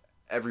 but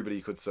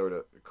everybody could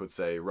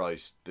say,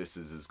 right, this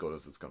is as good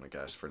as it's going to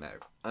get for now.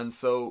 And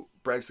so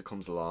Brexit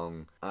comes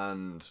along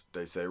and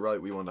they say, right,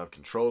 we want to have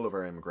control of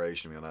our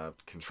immigration, we want to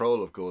have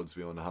control of goods,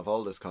 we want to have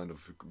all this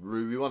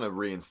we want to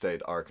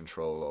reinstate our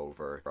control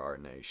over our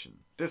nation.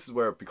 This is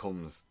where it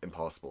becomes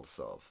impossible to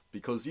solve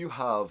because you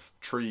have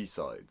two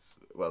sides.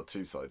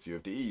 You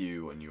have the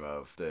EU and you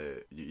have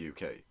the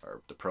UK,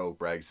 or the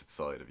pro-Brexit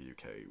side of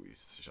UK, we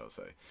shall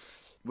say.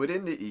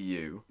 Within the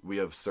EU, we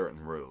have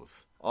certain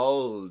rules.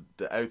 All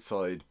the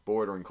outside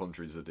bordering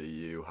countries of the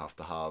EU have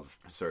to have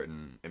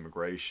certain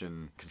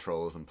immigration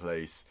controls in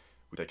place.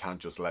 They can't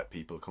just let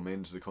people come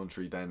into the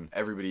country. Then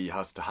everybody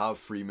has to have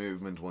free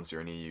movement once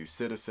you're an EU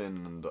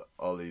citizen and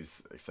all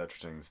these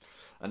etc. things.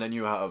 And then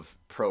you have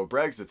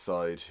pro-Brexit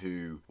side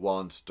who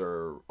want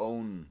their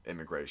own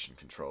immigration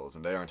controls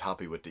and they aren't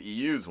happy with the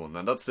EU's one.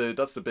 And that's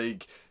the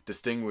big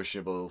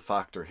distinguishable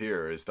factor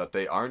here, is that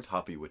they aren't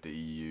happy with the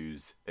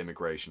EU's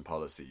immigration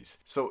policies.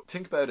 So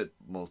think about it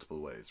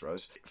multiple ways,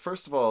 right?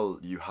 First of all,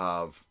 you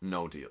have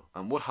no deal.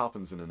 And what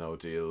happens in a no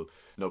deal,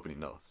 nobody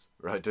knows,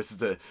 right? This is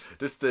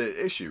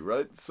the issue,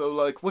 right?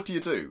 So what do you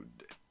do?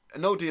 A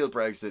no deal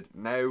Brexit,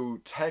 now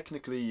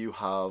technically you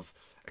have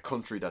a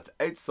country that's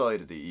outside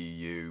of the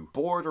EU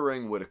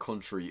bordering with a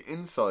country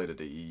inside of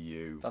the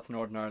EU. That's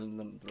Northern Ireland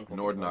and the Republic.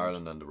 Northern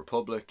Ireland and the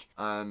Republic.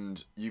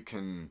 And you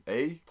can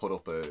put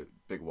up a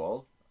big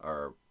wall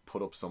or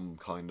put up some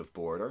kind of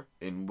border,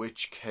 in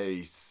which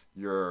case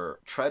you're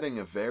treading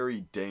a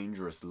very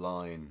dangerous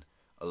line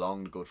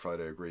along the Good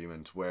Friday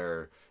Agreement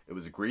where it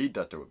was agreed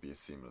that there would be a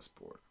seamless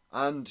border.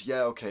 And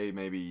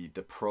maybe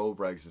the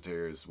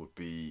pro-Brexiteers would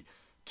be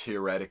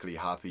theoretically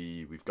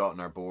happy, we've gotten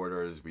our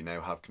borders, we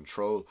now have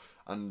control,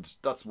 and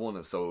that's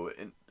one. So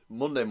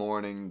Monday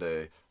morning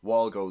the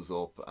wall goes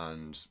up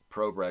and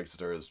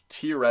pro-Brexiters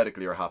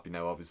theoretically are happy.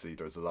 Now obviously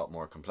there's a lot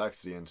more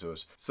complexity into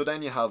it. So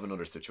then you have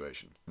another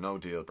situation, no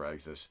deal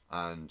Brexit,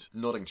 and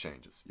nothing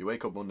changes. You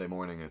wake up Monday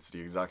morning, it's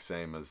the exact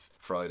same as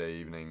Friday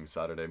evening,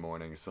 Saturday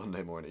morning,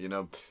 Sunday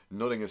morning.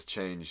 Nothing has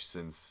changed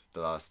since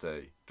the last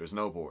day. There's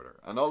no border.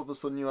 And all of a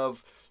sudden you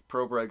have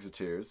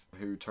pro-Brexiteers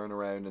who turn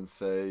around and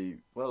say,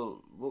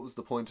 well, what was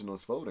the point in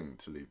us voting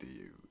to leave the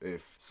EU?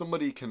 If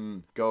somebody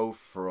can go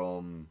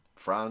from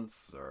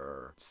France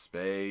or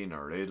Spain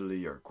or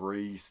Italy or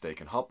Greece, they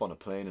can hop on a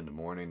plane in the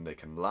morning, they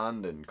can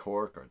land in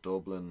Cork or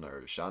Dublin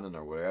or Shannon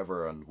or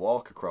wherever and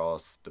walk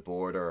across the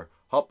border,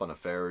 hop on a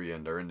ferry,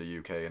 and they're in the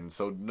UK. And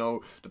so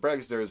the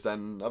Brexiteers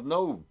then have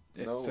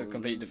it's to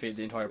completely defeat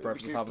the entire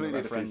purpose of having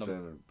a referendum.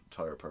 The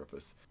entire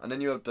purpose. And then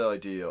you have the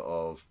idea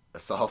of a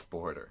soft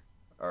border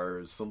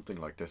or something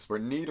like this where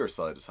neither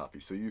side is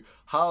happy. So you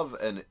have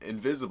an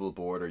invisible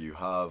border, you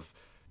have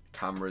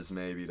cameras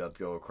maybe that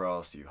go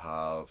across, you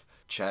have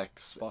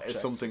checks,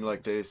 something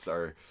like this,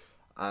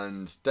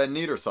 and then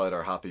neither side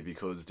are happy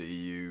because the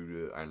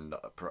EU and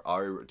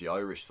the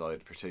Irish side in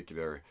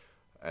particular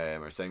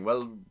are saying,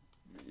 well,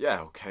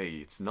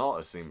 it's not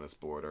a seamless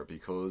border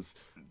because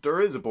there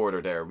is a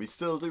border there. We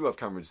still do have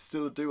cameras,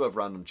 still do have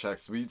random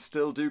checks. We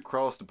still do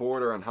cross the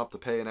border and have to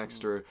pay an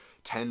extra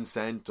 10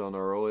 cent on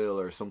our oil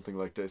or something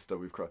like this that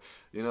we've crossed.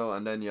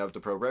 And then you have the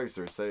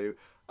pro-Brexiters say,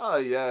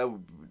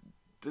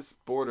 this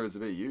border is a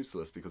bit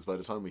useless because by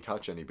the time we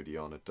catch anybody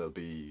on it, they'll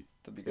be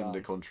in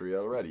the country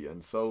already.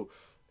 And so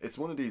it's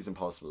one of these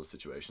impossible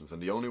situations.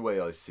 And the only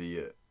way I see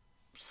it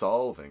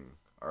solving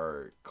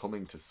or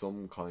coming to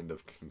some kind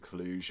of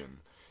conclusion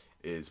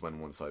is when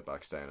one side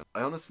backs down.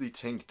 I honestly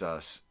think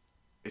that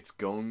it's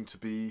going to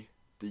be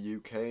the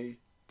UK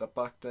that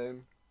back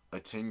down, I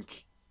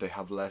think they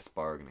have less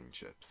bargaining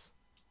chips.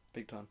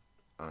 Big time.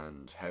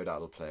 And how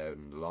that'll play out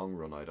in the long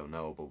run, I don't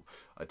know. But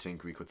I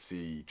think we could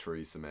see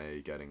Theresa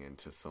May getting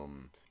into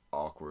some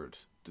awkward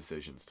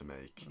decisions to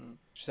make.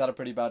 She's had a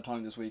pretty bad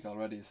time this week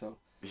already, so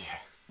Yeah.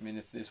 I mean,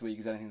 if this week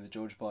is anything to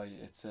judge by,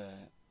 it's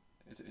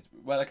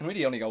well, it can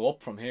really only go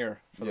up from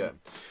here. Yeah.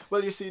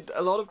 Well, you see,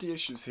 a lot of the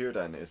issues here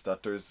then is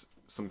that there's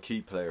some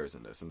key players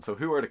in this. And so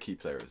who are the key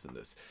players in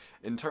this?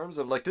 In terms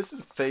of, like, this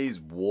is phase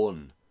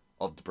 1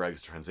 of the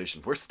Brexit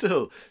transition. This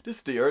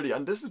is the early,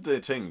 and this is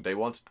the thing. They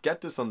want to get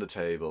this on the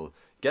table,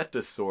 get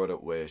this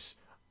sorted with,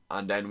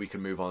 and then we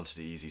can move on to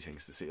the easy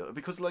things to see.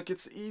 Because, like,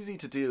 it's easy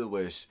to deal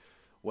with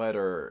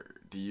whether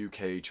the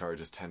UK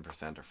charges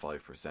 10% or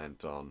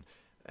 5%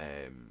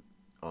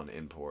 on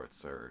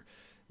imports, or,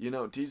 you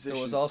know, these issues.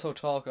 There was also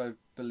talk, I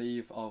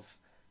believe, of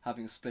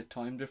having a split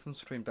time difference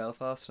between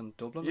Belfast and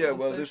Dublin. Yeah,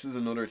 well, this is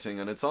another thing,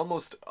 and it's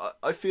almost,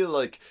 I feel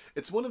like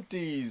it's one of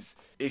these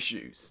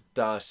issues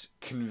that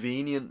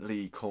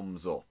conveniently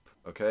comes up,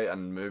 okay?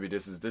 And maybe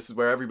this is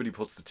where everybody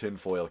puts the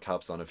tinfoil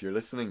caps on. If you're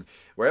listening,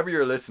 wherever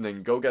you're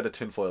listening, go get a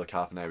tinfoil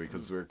cap now,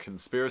 because we're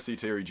Conspiracy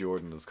Theory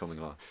Jordan is coming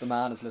on. The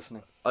man is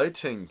listening. I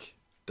think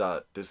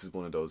that this is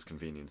one of those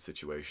convenient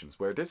situations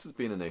where this has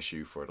been an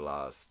issue for the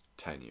last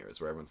 10 years,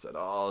 where everyone said,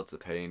 oh, it's a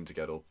pain to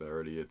get up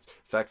early, it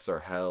affects our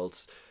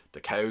health, the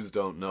cows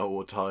don't know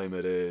what time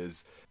it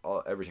is,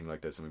 everything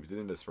like this. And we've been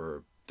doing this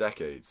for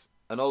decades.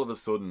 And all of a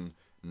sudden,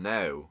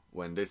 now,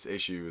 when this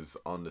issue is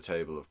on the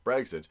table of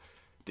Brexit,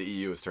 the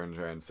EU has turned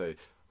around and say,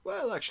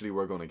 well, actually,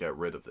 we're going to get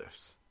rid of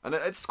this. And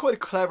it's quite a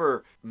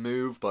clever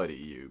move by the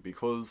EU,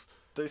 because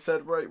they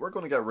said, right, we're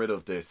going to get rid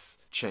of this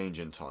change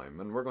in time,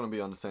 and we're going to be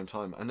on the same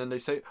time. And then they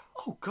say,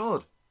 oh,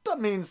 God, that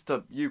means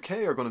the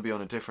UK are going to be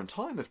on a different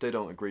time if they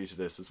don't agree to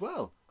this as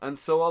well. And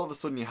so all of a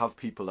sudden you have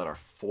people that are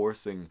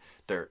forcing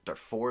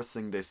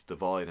this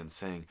divide and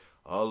saying,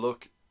 oh,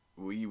 look,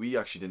 we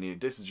actually didn't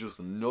need, this is just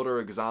another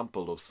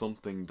example of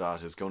something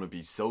that is going to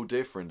be so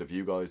different if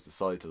you guys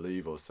decide to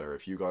leave us, or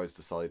if you guys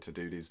decide to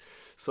do these.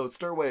 So it's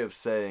their way of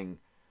saying,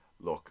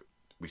 look,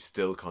 we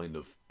still kind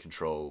of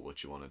control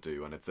what you want to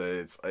do. And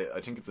I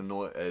think it's a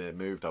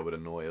move that would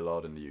annoy a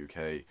lot in the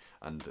UK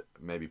and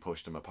maybe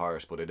push them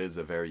apart, but it is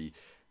a very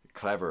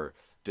clever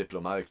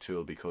diplomatic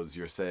tool, because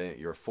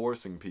you're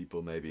forcing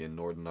people maybe in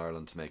Northern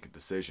Ireland to make a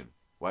decision.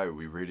 Wow,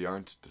 we really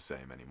aren't the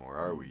same anymore,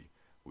 are we?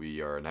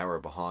 We are an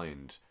hour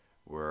behind,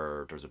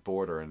 where there's a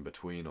border in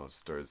between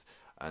us.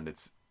 And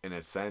it's, in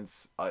a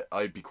sense,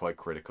 I'd be quite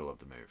critical of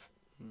the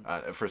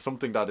move. For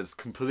something that is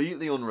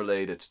completely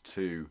unrelated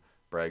to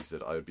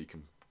Brexit, I would be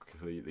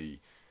completely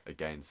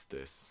against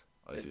this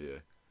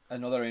idea.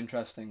 Another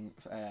interesting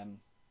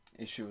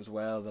issue as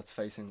well that's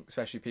facing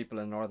especially people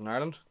in Northern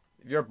Ireland.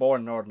 If you're born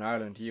in Northern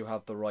Ireland, you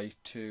have the right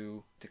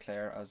to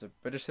declare as a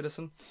British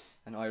citizen,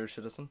 an Irish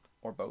citizen,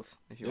 or both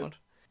if you want.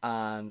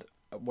 And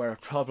where a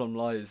problem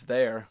lies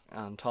there,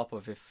 on top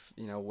of, if,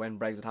 you know, when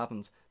Brexit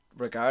happens,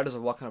 regardless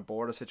of what kind of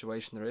border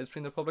situation there is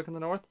between the Republic and the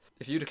North,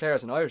 if you declare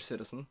as an Irish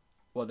citizen,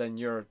 well, then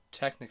you're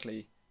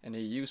technically an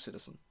EU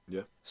citizen.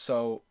 Yeah.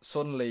 So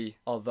suddenly,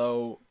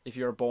 although if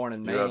you're born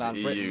in mainland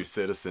EU Britain,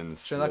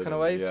 citizens, in that kind of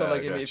way. Yeah, so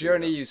like if you're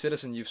an EU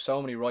citizen, you've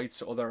so many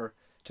rights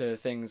to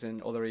things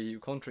in other EU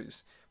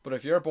countries. But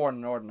if you're born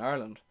in Northern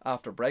Ireland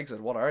after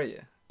Brexit, what are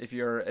you? If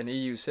you're an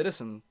EU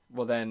citizen,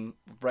 well then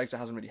Brexit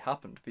hasn't really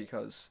happened,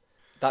 because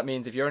that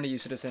means if you're an EU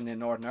citizen in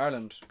Northern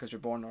Ireland, because you're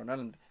born in Northern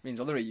Ireland, it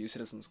means other EU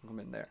citizens can come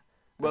in there.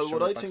 Well,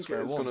 what I think is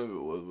going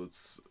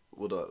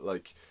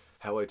to,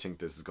 how I think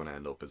this is going to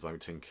end up is, I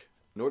think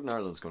Northern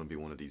Ireland's going to be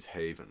one of these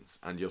havens,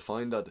 and you'll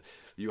find that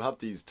you have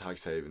these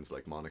tax havens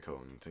like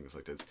Monaco and things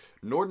like this.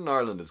 Northern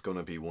Ireland is going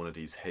to be one of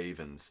these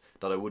havens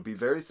that I would be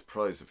very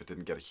surprised if it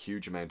didn't get a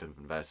huge amount of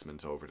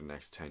investment over the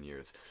next 10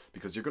 years,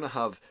 because you're going to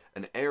have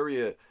an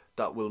area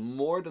that will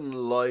more than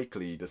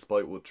likely,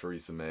 despite what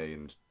Theresa May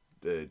and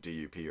the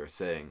DUP are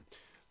saying,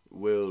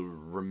 will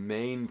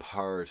remain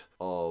part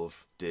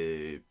of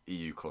the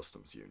EU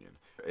customs union.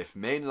 If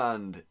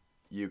mainland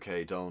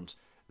UK don't,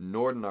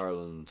 Northern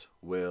Ireland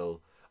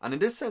will. And in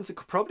this sense, it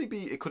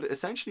could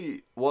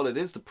essentially, while it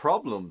is the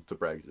problem to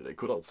Brexit, it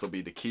could also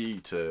be the key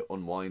to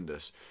unwind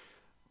it.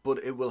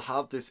 But it will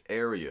have this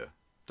area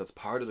that's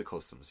part of the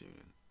customs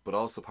union, but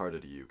also part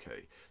of the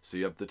UK. So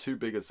you have the two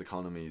biggest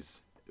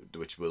economies,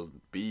 which will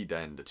be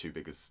then the two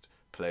biggest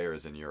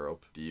players in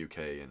Europe, the UK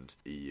and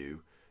EU.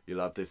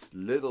 You'll have this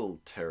little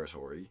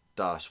territory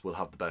that will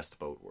have the best of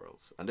both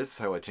worlds. And this is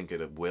how I think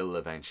it will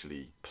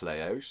eventually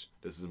play out.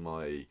 This is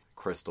my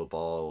crystal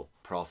ball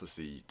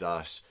prophecy,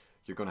 that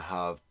you're going to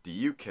have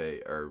the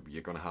UK, or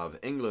you're going to have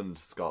England,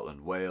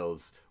 Scotland,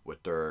 Wales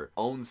with their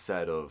own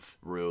set of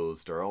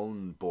rules, their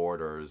own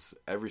borders,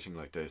 everything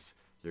like this.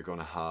 You're going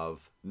to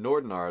have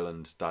Northern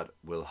Ireland that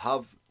will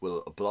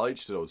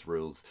oblige to those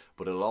rules,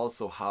 but it'll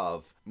also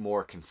have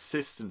more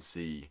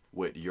consistency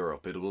with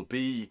Europe. It will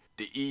be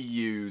the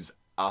EU's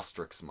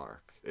asterisk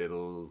mark.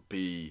 It'll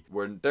be,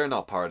 they're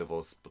not part of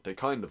us, but they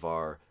kind of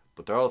are,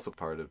 but they're also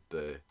part of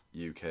the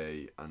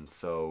UK, and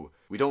so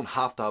we don't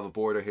have to have a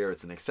border here.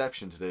 It's an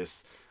exception to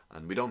this,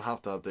 and we don't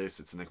have to have this.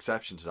 It's an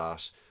exception to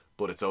that,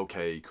 but it's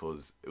okay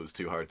because it was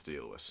too hard to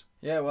deal with.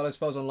 Yeah, well, I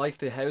suppose unlike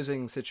the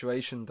housing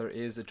situation, there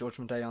is a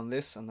judgment day on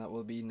this, and that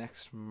will be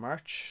next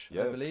March,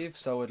 I believe.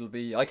 So it'll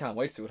be. I can't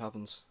wait to see what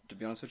happens. To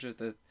be honest with you,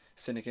 the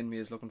cynic in me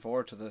is looking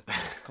forward to the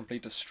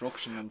complete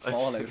destruction and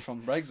fallout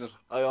from Brexit.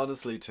 I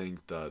honestly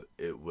think that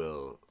it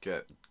will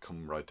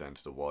come right down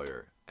to the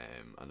wire,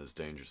 and as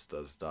dangerous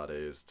as that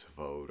is to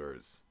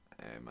voters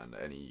and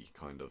any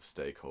kind of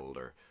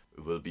stakeholder,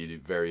 it will be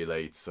very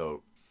late.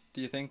 So,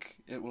 do you think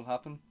it will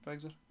happen,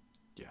 Brexit?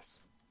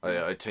 Yes.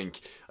 I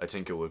think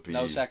it would be...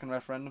 No second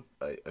referendum?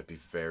 I'd be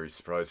very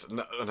surprised.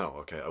 No,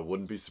 okay, I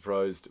wouldn't be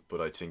surprised,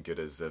 but I think it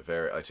is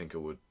I think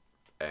it would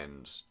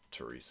end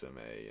Theresa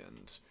May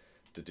and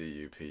the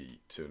DUP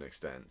to an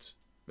extent.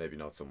 Maybe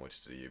not so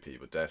much the DUP,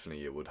 but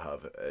definitely it would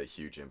have a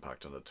huge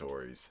impact on the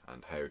Tories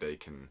and how they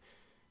can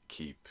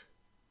keep...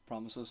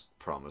 promises.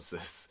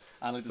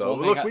 And like, so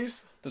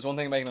there's one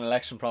thing making an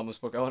election promise,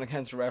 but going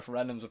against a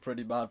referendum's a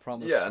pretty bad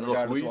promise. Yeah, and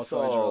look, we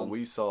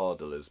saw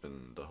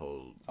the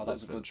whole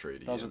Lisbon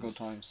Treaty. Those were good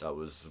times. That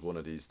was one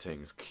of these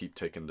things. Keep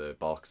ticking the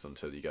box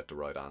until you get the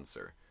right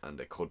answer, and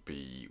it could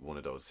be one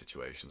of those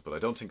situations. But I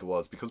don't think it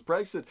was, because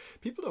Brexit.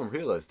 People don't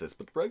realise this,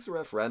 but the Brexit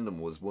referendum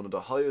was one of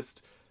the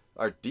highest,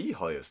 or the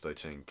highest, I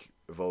think,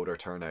 voter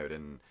turnout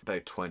in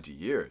about 20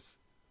 years.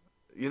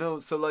 You know,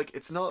 so like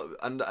it's not,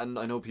 and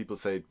I know people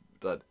say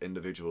that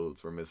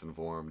individuals were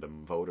misinformed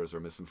and voters were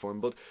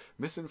misinformed, but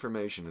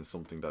misinformation is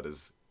something that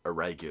is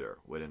irregular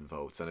within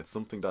votes, and it's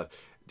something that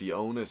the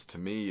onus to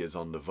me is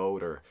on the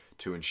voter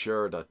to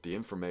ensure that the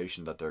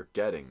information that they're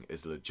getting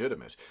is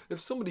legitimate.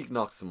 If somebody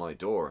knocks on my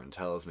door and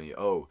tells me,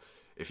 oh,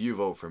 if you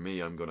vote for me,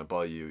 I'm going to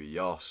buy you a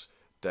yacht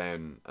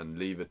down and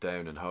leave it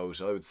down in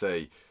Hout, I would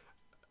say,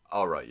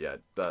 all right, yeah,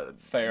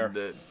 fair.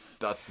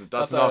 That's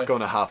not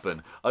going to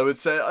happen. I would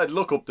say I'd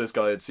look up this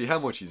guy, I'd see how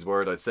much he's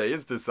worth. I'd say,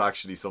 is this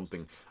actually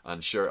something?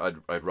 And sure,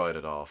 I'd write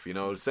it off. You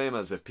know, same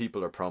as if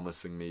people are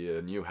promising me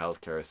a new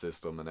healthcare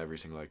system and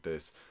everything like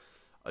this.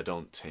 I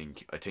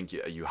think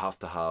you have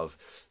to have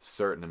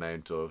certain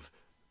amount of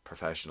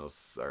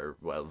professionals or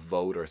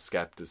voter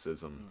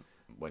skepticism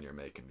when you're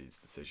making these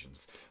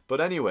decisions.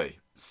 But anyway,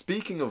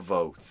 speaking of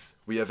votes,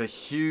 we have a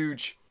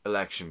huge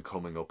election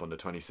coming up on the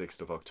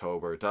 26th of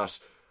October that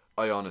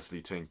I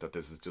honestly think that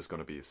this is just going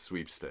to be a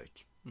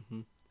sweepstake.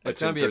 Mm-hmm.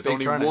 It's going to be a big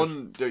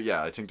turnout.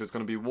 I think there's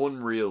going to be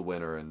one real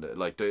winner, and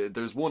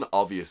there's one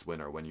obvious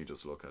winner when you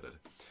just look at it,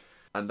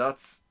 and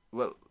that's,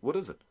 well, what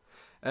is it?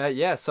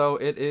 So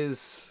it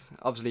is,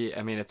 obviously,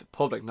 I mean, it's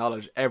public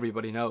knowledge.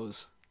 Everybody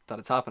knows that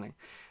it's happening.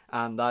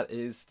 And that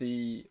is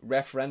the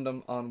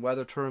referendum on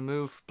whether to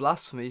remove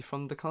blasphemy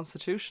from the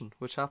Constitution,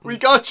 which happens... We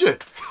got you!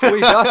 We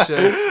got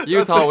you!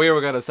 You thought we were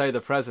going to say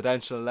the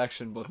presidential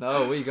election, but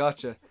no, we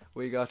got you.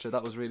 We got you.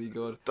 That was really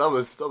good. That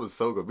was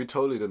so good. We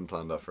totally didn't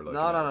plan that for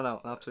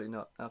No. Absolutely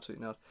not.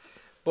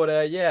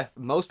 But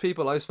most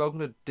people I've spoken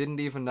to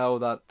didn't even know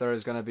that there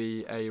is going to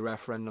be a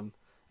referendum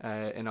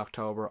in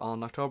October,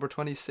 on October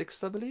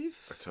 26th, I believe?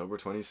 October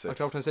 26th.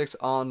 October 26th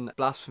on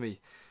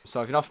blasphemy.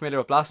 So if you're not familiar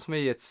with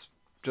blasphemy, it's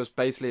just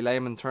basically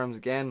layman terms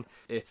again.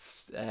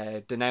 It's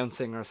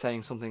denouncing or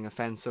saying something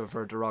offensive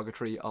or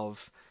derogatory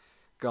of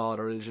God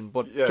or religion.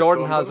 But yeah,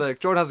 Jordan has a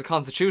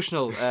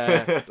constitutional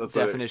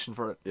definition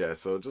for it. Yeah,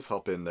 so just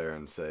hop in there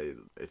and say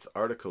it's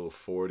Article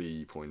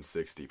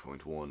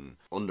 40.60.1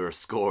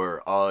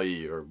 underscore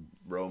I, or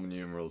Roman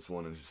numerals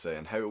 1, as you say,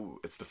 and how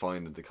it's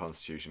defined in the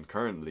Constitution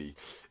currently.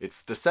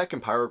 It's the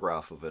second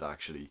paragraph of it,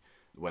 actually,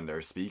 when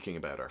they're speaking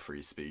about our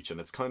free speech, and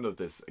it's kind of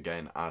this,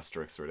 again,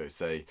 asterisk where they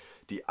say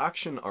the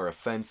action or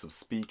offence of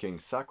speaking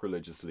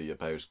sacrilegiously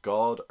about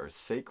God or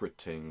sacred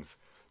things,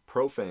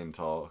 profane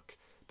talk,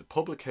 the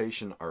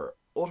publication or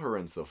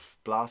utterance of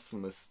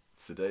blasphemous,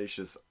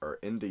 seditious or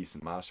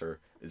indecent matter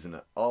is an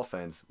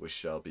offence which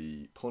shall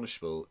be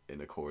punishable in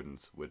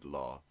accordance with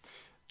law.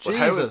 But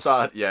how is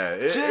that? Yeah,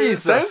 it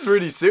sounds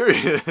really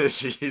serious.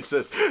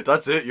 Jesus,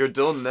 that's it, you're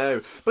done now.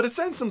 But it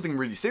sounds something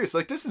really serious.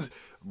 Like, this is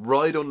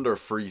right under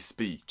free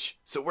speech.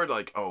 So we're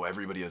like, oh,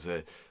 everybody has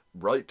a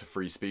right to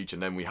free speech,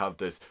 and then we have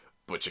this,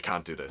 but you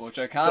can't do this. But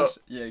you can't.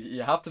 So,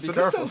 you have to be careful. So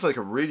this sounds like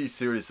a really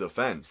serious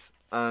offence.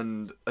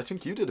 And I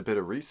think you did a bit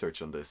of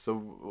research on this. So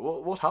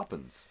what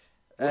happens?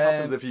 What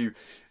happens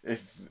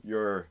if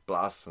you're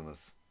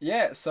blasphemous?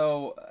 Yeah,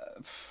 so...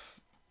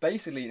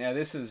 basically, now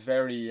this is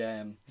very,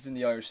 this is in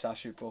the Irish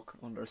Statute Book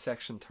under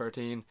Section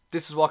 13.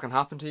 This is what can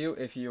happen to you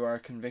if you are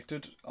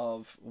convicted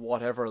of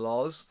whatever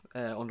laws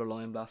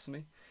underlying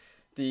blasphemy.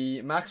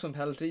 The maximum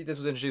penalty, this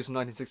was introduced in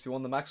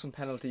 1961, the maximum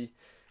penalty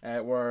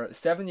were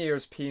 7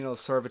 years penal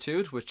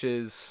servitude, which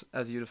is,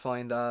 as you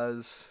defined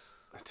as...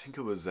 I think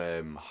it was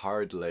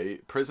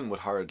prison with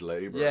hard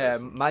labour. Yeah,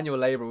 manual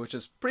labour, which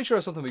is pretty sure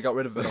something we got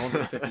rid of about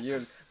 150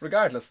 years.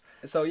 Regardless.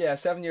 So yeah,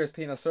 7 years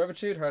penal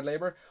servitude, hard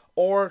labour,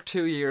 or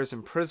 2 years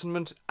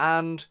imprisonment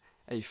and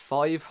a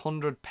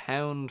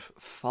 £500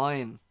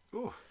 fine.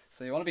 Ooh.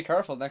 So you want to be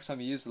careful next time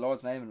you use the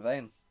Lord's name in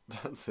vain.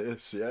 That's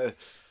it, yeah.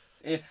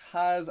 It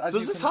has...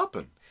 Does this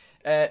happen?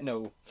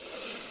 No.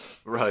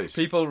 Right.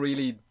 People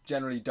really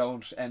generally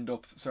don't end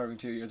up serving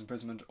 2 years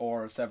imprisonment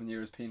or 7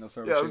 years penal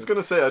servitude. Yeah, I was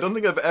gonna say I don't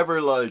think I've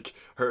ever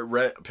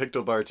picked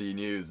up RTE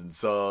News and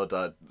saw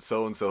that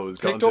so and so has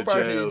gone to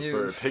jail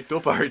for picked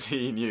up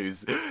RTE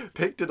News,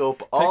 picked it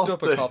up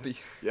off a copy.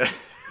 Yeah.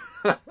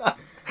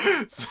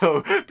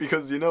 So,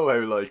 because you know how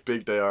like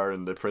big they are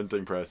in the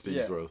printing press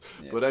these world.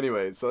 Yeah. But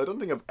anyway, so I don't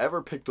think I've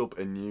ever picked up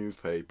a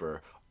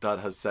newspaper that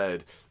has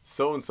said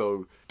so and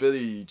so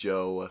Billy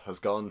Joe has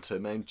gone to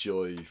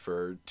Mountjoy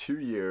for 2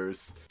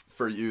 years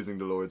for using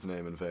the Lord's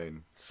name in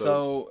vain.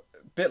 So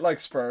bit like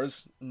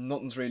Spurs,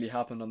 nothing's really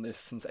happened on this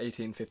since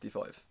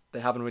 1855.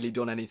 They haven't really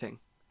done anything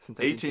since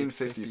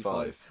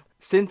 1855.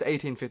 Since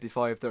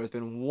 1855, there has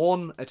been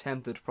one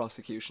attempted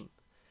prosecution.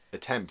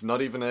 Attempt,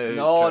 not even a...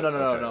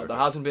 No. There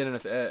hasn't been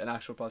an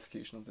actual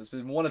prosecution. There's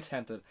been one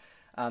attempted,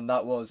 and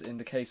that was in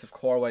the case of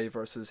Corway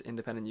versus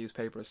independent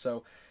newspapers.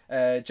 So,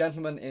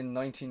 gentlemen, in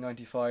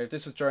 1995,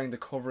 this was during the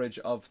coverage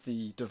of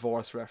the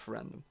divorce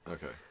referendum.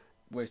 Okay.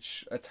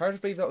 Which, it's hard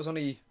to believe that was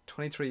only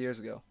 23 years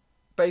ago.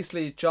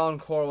 Basically, John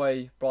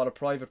Corway brought a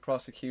private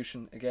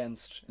prosecution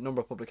against a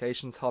number of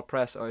publications, Hot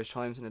Press, Irish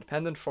Times and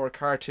Independent, for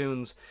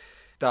cartoons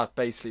that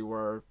basically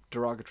were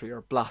derogatory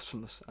or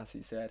blasphemous, as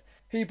he said.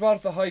 He brought it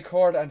to the High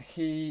Court and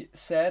he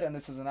said, and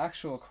this is an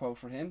actual quote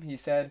from him, he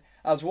said,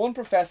 "As one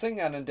professing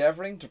and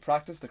endeavouring to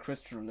practice the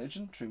Christian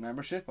religion through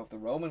membership of the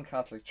Roman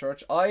Catholic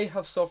Church, I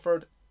have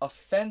suffered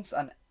offence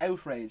and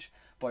outrage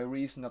by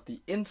reason of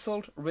the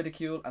insult,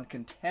 ridicule and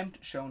contempt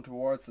shown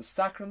towards the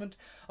sacrament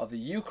of the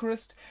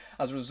Eucharist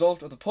as a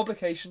result of the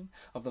publication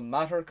of the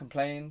matter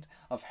complained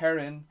of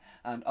herein,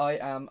 and I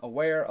am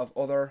aware of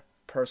other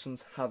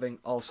persons having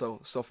also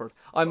suffered."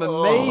 I'm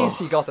amazed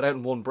he got that out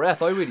in one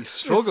breath. I really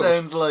struggled. This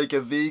sounds like a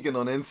vegan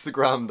on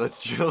Instagram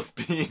that's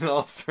just been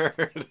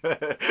offered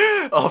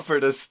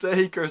a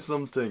steak or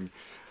something.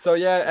 So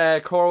yeah,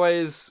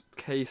 Corway's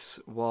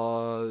case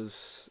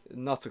was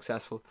not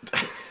successful.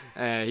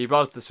 He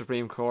brought it to the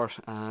Supreme Court,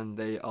 and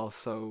they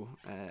also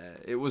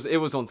it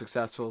was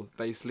unsuccessful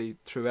basically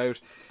throughout.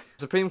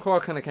 The Supreme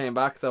Court kind of came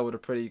back though with a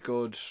pretty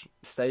good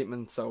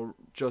statement. So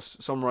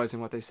just summarising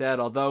what they said,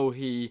 although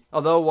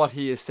what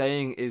he is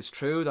saying is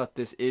true, that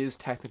this is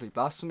technically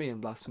blasphemy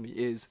and blasphemy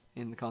is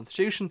in the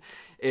Constitution,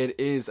 it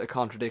is a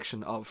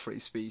contradiction of free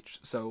speech,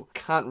 so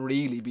can't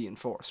really be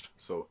enforced.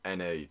 So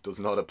NA does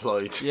not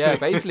apply to... Yeah,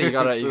 basically you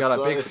got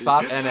a big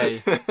fat NA.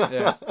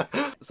 Yeah.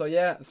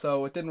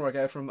 So it didn't work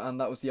out for him, and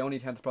that was the only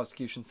attempted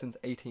prosecution since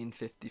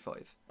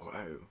 1855.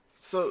 Wow.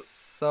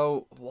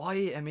 So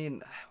why? I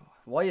mean,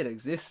 why it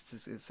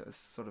exists is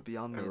sort of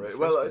beyond me. Right.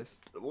 Well,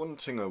 one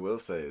thing I will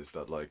say is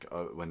that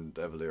when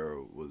De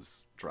Valera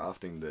was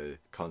drafting the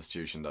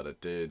constitution that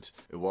it did,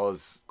 it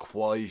was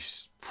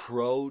quite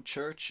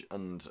pro-church,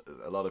 and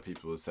a lot of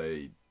people would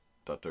say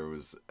that there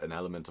was an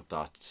element of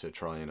that to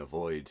try and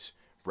avoid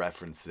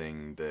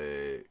referencing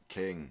the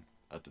king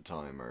at the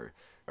time or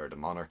the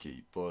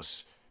monarchy,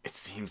 but it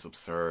seems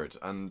absurd,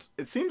 and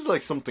it seems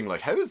like something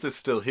like, how is this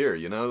still here,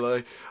 you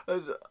know,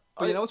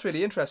 But you know what's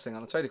really interesting,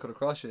 and I'll try to cut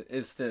across it,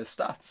 is the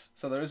stats.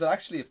 So there is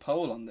actually a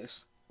poll on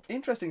this.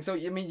 Interesting. So,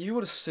 I mean, you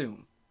would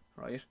assume,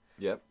 right?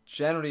 Yep.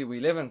 Generally, we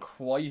live in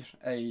quite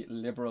a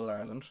liberal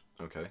Ireland.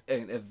 Okay.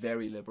 A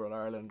very liberal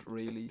Ireland,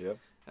 really. Yep.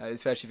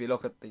 Especially if you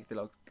look at the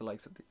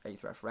likes of the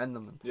 8th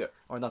referendum.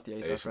 Or not the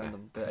 8th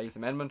referendum, the 8th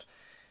Amendment.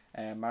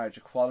 Marriage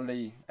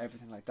equality,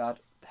 everything like that.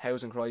 The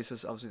housing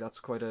crisis, obviously that's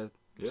quite a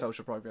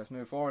social progress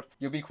move forward.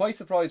 You'll be quite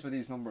surprised with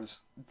these numbers.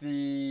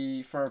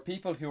 For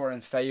people who are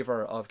in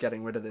favour of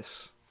getting rid of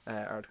this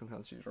article in the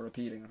Constitution or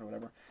repealing it or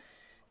whatever,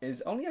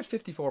 is only at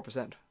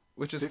 54%,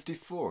 which is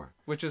 54,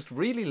 which is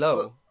really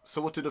low.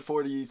 So what did the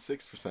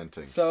 46%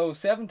 think? So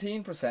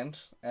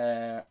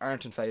 17%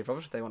 aren't in favour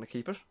of it. They want to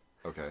keep it.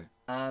 Okay.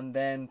 And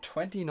then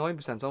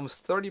 29%, so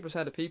almost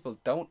 30% of people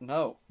don't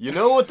know. You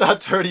know what that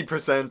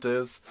 30%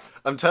 is?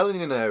 I'm telling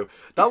you now,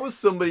 that was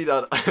somebody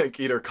that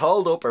either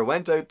called up or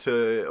went out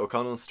to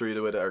O'Connell Street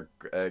or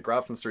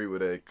Grafton Street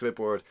with a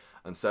clipboard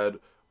and said,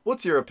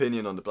 "What's your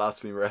opinion on the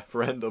blasphemy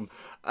referendum?"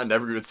 And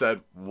everyone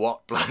said,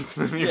 "What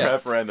blasphemy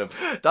referendum?"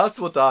 That's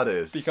what that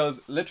is.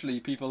 Because literally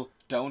people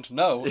don't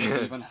know it's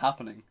even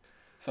happening.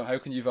 So how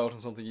can you vote on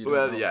something you don't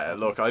know? Well, yeah,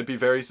 look, I'd be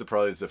very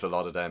surprised if a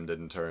lot of them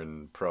didn't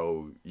turn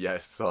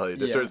pro-yes side.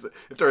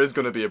 If there is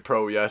going to be a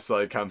pro-yes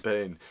side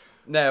campaign.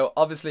 Now,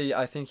 obviously,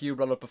 I think you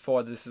brought up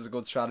before, this is a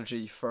good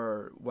strategy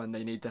for when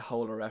they need to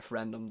hold a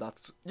referendum.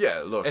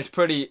 It's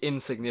pretty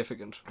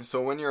insignificant.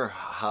 So when you're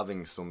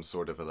having some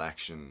sort of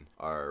election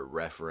or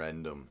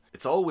referendum,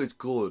 it's always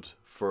good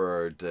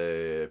for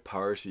the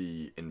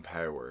party in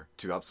power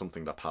to have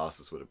something that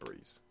passes with a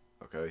breeze.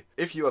 Okay?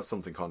 If you have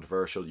something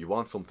controversial, you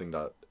want something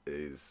that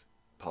is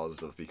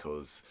positive,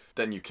 because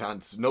then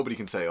nobody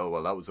can say, "Oh,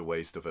 well, that was a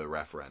waste of a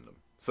referendum."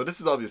 So this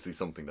is obviously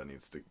something that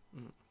needs to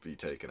be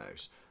taken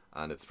out,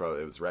 and it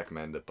was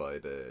recommended by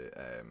the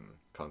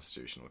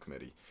Constitutional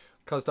Committee.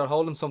 Because they're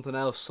holding something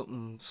else,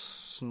 something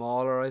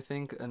smaller, I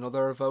think,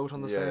 another vote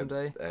on the same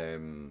day.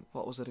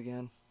 What was it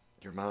again?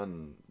 Your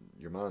man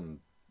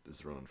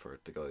is running for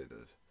it, the guy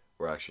that...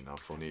 We're actually not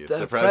funny. It's The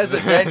the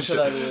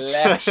presidential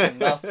election,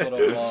 that's what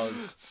it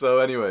was. So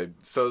anyway,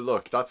 so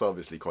look, that's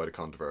obviously quite a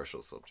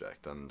controversial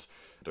subject, and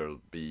there'll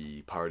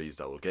be parties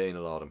that will gain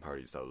a lot and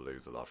parties that will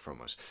lose a lot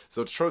from it.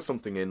 So to throw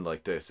something in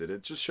like this,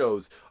 it just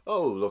shows,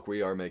 oh, look,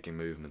 we are making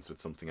movements with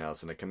something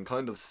else, and it can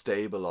kind of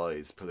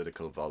stabilise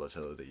political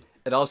volatility.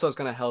 It also is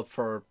going to help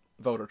for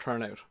voter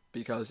turnout,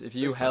 because if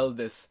you held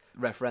this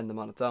referendum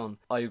on its own,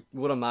 I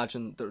would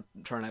imagine the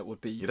turnout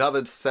would be... You'd have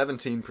a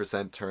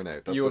 17%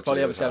 turnout. That's you would what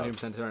probably you have a would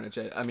 17% turnout,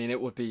 Jay. I mean,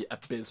 it would be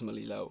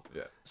abysmally low.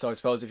 Yeah. So I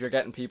suppose if you're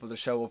getting people to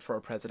show up for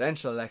a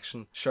presidential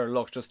election, sure,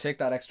 look, just take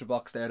that extra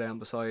box there down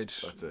beside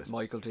That's it.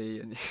 Michael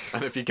D. And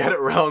if you get it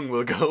wrong,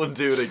 we'll go and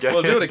do it again.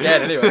 We'll do it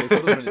again anyway, so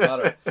it doesn't really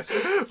matter.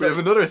 We have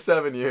another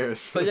 7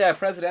 years. So yeah,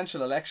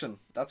 presidential election,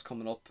 that's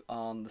coming up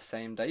on the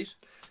same date.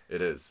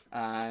 It is.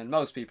 And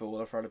most people will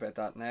have heard about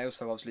that now.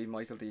 So obviously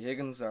Michael D.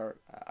 Higgins, our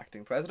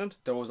acting president.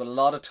 There was a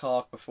lot of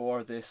talk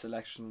before this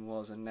election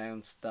was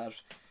announced that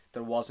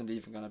there wasn't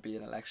even going to be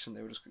an election.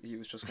 He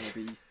was just going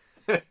to be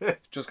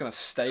just going to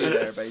stay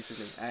there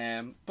basically.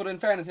 But in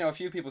fairness, a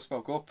few people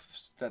spoke up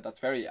that that's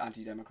very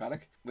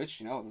anti-democratic, which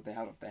they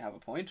have a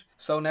point.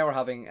 So now we're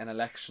having an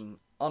election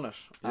on it,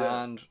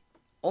 Yeah. and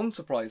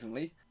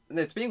unsurprisingly,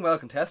 it's being well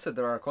contested.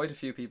 There are quite a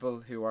few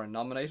people who are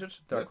nominated.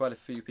 There are quite a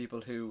few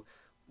people who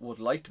would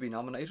like to be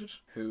nominated,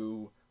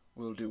 who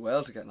will do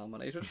well to get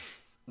nominated,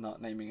 not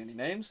naming any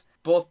names,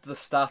 but the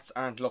stats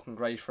aren't looking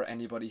great for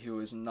anybody who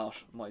is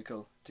not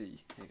Michael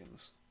D.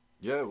 Higgins.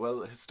 Yeah,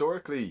 well,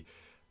 historically,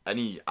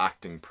 any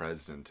acting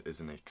president is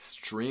an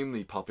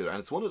extremely popular, and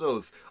it's one of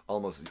those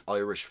almost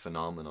Irish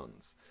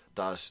phenomenons,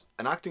 that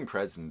an acting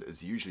president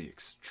is usually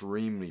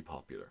extremely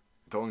popular.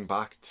 Going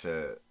back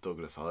to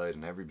Douglas Hyde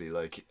and everybody,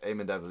 like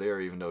Eamon de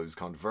Valera, even though he was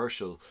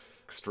controversial,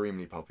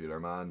 extremely popular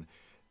man.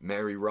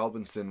 Mary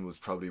Robinson was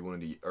probably one of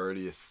the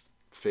earliest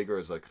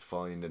figures I could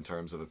find in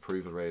terms of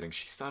approval rating.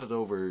 She sat at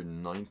over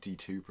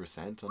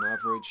 92% on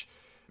average.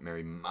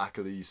 Mary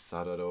McAleese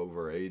sat at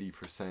over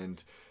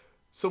 80%.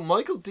 So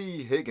Michael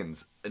D.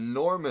 Higgins,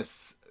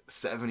 enormous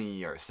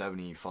 70 or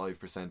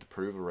 75%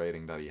 approval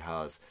rating that he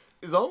has,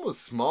 is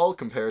almost small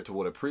compared to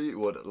what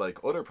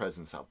other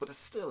presidents have, but it's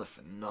still a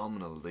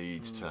phenomenal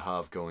lead to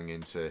have going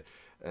into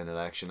an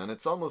election. And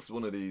it's almost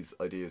one of these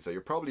ideas that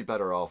you're probably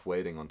better off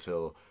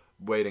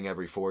waiting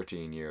every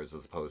 14 years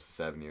as opposed to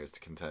 7 years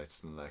to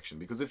contest an election.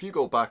 Because if you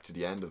go back to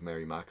the end of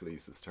Mary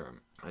McAleese's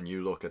term and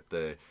you look at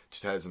the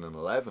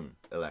 2011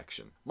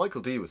 election,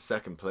 Michael D was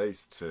second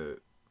place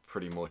to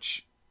pretty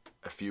much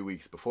a few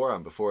weeks before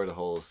the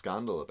whole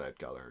scandal about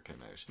Gallagher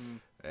came out.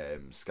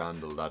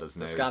 Scandal that has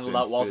now Scandal since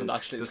that wasn't been,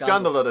 actually a the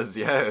scandal. scandal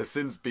that has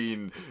since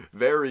been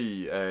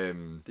very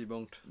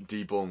Debunked.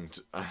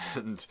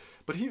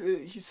 but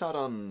he sat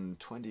on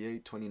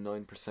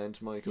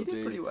 29% Michael He did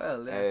D. pretty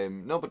well, yeah.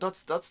 No, but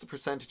that's the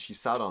percentage he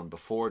sat on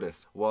before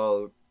this,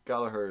 while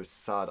Gallagher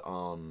sat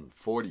on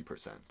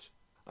 40%.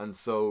 And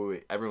so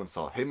everyone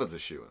saw him as a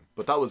shoo-in.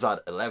 But that was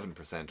at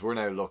 11%. We're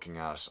now looking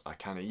at,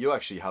 you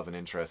actually have an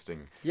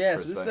interesting Yeah,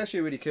 so this is actually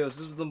really cool. This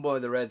is done by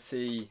the Red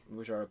Sea,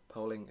 which are a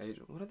polling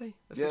agent. What are they?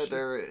 Yeah,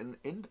 they're an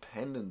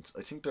independent,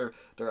 I think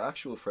their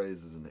actual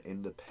phrase is an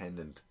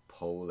independent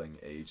polling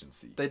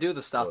agency. They do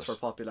the stats for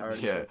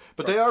popularity. Yeah,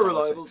 but for they are politics.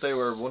 reliable. They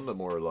were one of the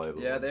more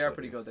reliable Yeah, ones, they are I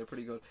pretty think. good. They're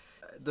pretty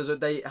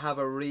good. They have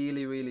a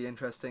really, really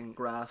interesting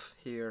graph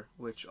here,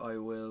 which I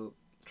will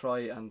try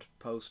and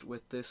post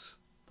with this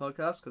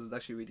podcast because it's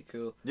actually really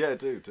cool. Yeah,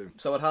 do.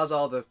 So it has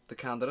all the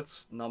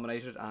candidates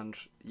nominated and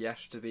yet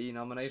to be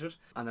nominated,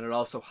 and then it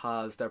also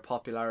has their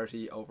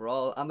popularity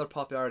overall and their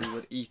popularity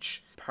with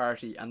each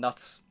party. And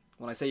that's,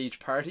 when I say each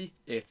party,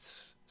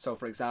 it's, so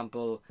for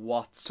example,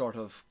 what sort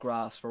of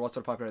grasp or what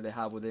sort of popularity they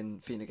have within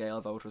Fine Gael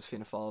voters,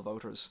 Fianna Fáil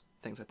voters,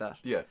 things like that.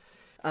 Yeah.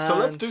 So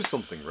let's do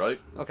something, right?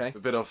 Okay. A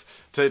bit of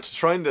to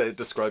try and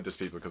describe this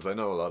to people, because I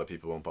know a lot of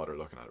people won't bother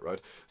looking at it, right?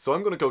 So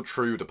I'm going to go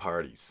through the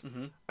parties,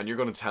 and you're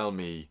going to tell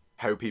me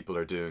how people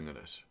are doing in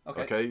it.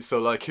 Okay. So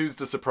like, who's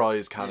the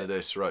surprise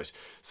candidate, right?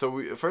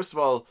 So first of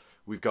all,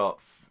 we're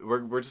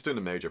just doing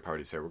the major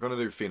parties here. We're going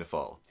to do Fianna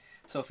Fáil.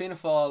 So Fianna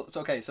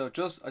Fáil, so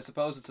just, I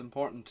suppose it's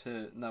important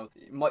to note,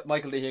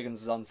 Michael D.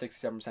 Higgins is on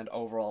 67%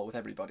 overall with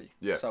everybody.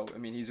 Yeah. So, I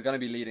mean, he's going to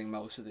be leading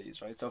most of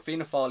these, right? So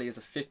Fianna Fáil is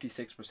a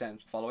 56%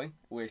 following,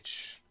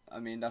 which, I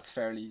mean, that's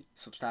fairly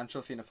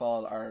substantial. Fianna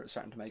Fáil are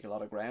starting to make a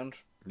lot of ground.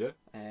 Yeah.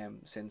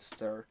 Since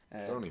their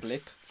They're only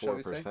blip, shall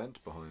we say. 4%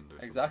 behind. Or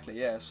Exactly, something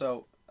yeah. like that.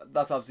 So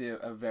that's obviously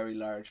a very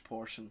large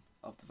portion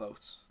of the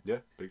votes. Yeah,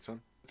 big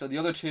time. So the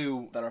other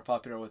two that are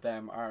popular with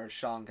them are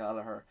Sean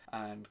Gallagher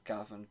and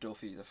Gavin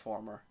Duffy, the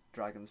former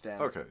Dragons Den.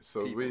 Okay,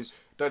 so Peoples.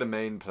 they're the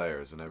main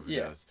players and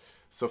everything else.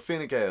 So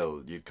Fine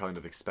Gael, you'd kind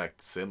of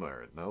expect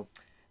similar, no?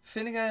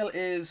 Fine Gael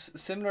is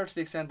similar to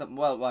the extent that,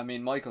 well, I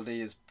mean, Michael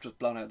D is just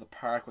blown out of the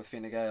park with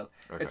Fine Gael.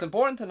 Okay. It's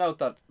important to note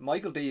that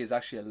Michael D is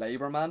actually a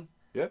Labour man.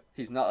 Yeah.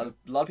 He's not. A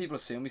lot of people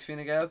assume he's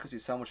Fine Gael because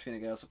he's so much Fine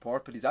Gael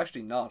support, but he's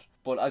actually not.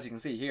 But as you can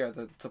see here,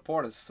 the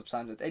support is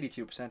substantial. It's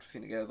 82% for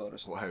Fine Gael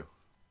voters. Wow.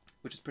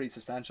 Which is pretty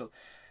substantial.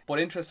 But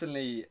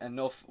interestingly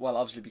enough, well,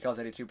 obviously because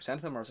 82%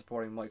 of them are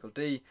supporting Michael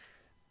D,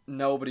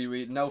 no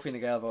Fine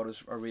Gael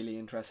voters are really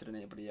interested in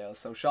anybody else.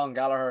 So Sean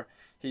Gallagher,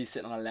 he's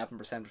sitting on 11%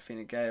 with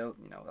Fine Gael.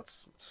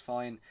 That's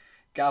fine.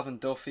 Gavin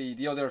Duffy,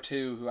 the other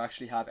two who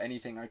actually have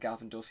anything are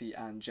Gavin Duffy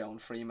and Joan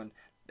Freeman.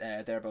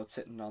 They're both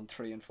sitting on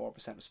 3 and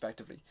 4%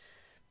 respectively.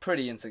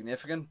 Pretty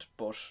insignificant,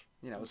 but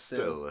it's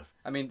still.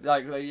 I mean,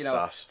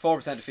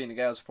 4% of Fine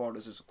Gael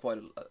supporters is quite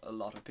a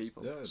lot of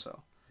people. Yeah,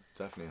 so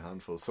definitely a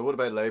handful. So what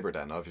about Labour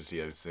then?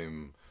 Obviously, I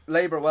assume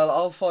Labour. Well,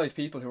 all 5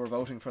 people who were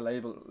voting for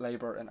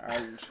Labour in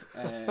Ireland.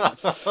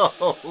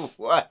 Oh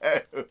wow!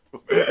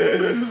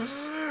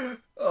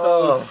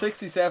 So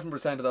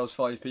 67% of those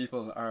 5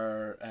 people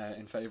are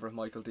in favour of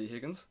Michael D.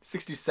 Higgins.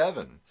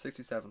 67.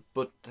 67.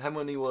 But how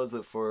many was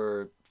it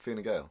for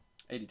Fine Gael?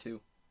 82.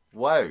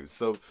 Wow.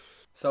 So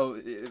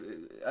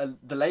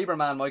the Labour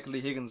man Michael D.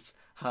 Higgins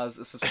has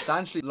a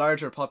substantially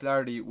larger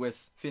popularity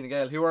with Fine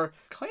Gael, who are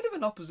kind of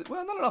not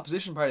an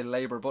opposition party to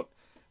Labour, but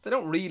they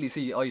don't really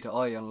see eye to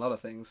eye on a lot of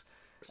things.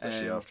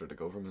 Especially after the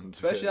government.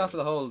 Especially after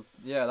the whole,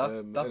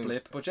 that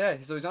blip. But so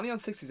he's only on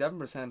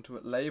 67%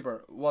 with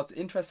Labour. What's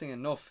interesting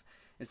enough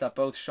is that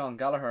both Sean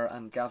Gallagher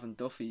and Gavin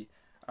Duffy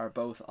are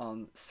both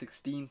on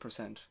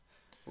 16%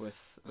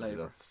 with Labour.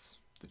 Maybe that's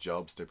the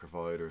jobs they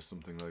provide or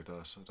something like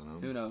that. I don't know.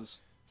 Who knows?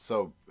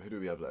 So who do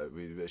we have?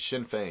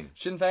 Sinn Féin.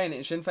 Sinn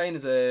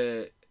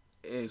Féin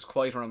is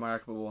quite a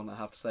remarkable one, I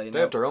have to say. They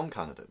have their own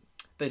candidate.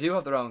 They do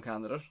have their own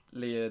candidate,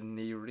 Leah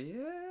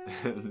Neria.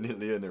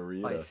 Leah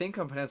Neria. I think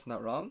I'm pronouncing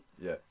that wrong.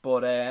 Yeah.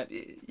 But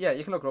you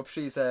can look her up.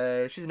 She's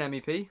an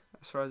MEP,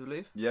 as far as I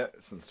believe. Yeah,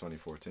 since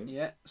 2014.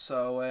 Yeah,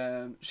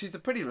 so she's a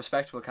pretty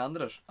respectable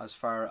candidate as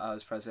far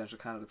as presidential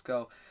candidates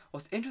go.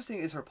 What's interesting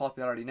is her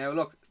popularity. Now,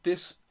 look,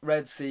 this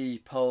Red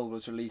C poll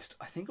was released,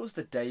 I think it was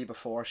the day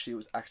before she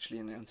was actually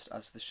announced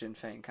as the Sinn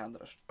Féin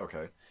candidate.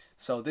 Okay.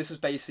 So this is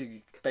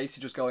basically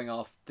just going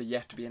off the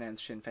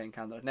yet-to-be-announced Sinn Féin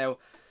candidate. Now,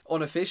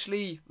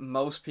 unofficially,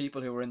 most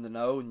people who were in the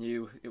know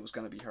knew it was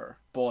going to be her.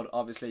 But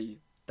obviously,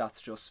 that's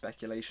just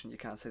speculation. You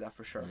can't say that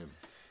for sure. Yeah.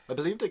 I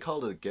believe they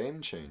called it a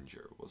game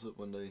changer. Was it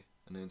when they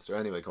announced her?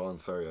 Anyway, go on.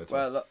 Sorry.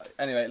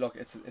 Look,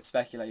 it's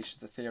speculation.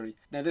 It's a theory.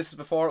 Now, this is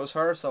before it was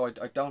her, so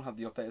I don't have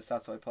the updated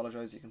stats, so I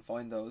apologise. You can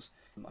find those.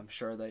 I'm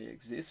sure they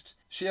exist.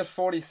 She had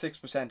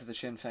 46% of the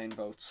Sinn Féin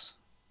votes.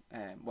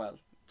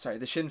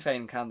 The Sinn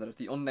Féin candidate,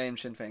 the unnamed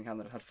Sinn Féin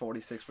candidate, had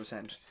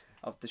 46%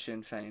 of the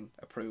Sinn Féin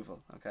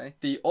approval. Okay,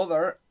 the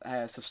other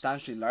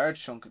substantially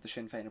large chunk of the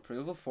Sinn Féin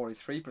approval,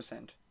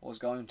 43%, was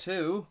going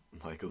to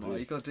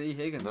Michael D.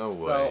 Higgins. No way.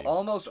 So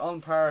almost on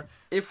par.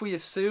 If we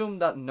assume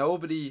that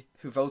nobody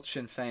who votes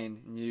Sinn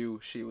Féin knew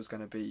she was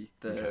going to be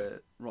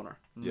the runner,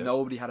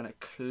 nobody had a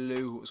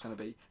clue who it was going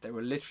to be. They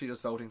were literally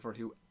just voting for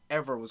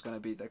whoever was going to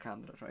be the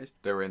candidate. Right?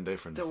 They were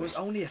indifferent. There was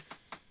only a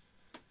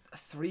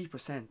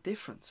 3%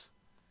 difference.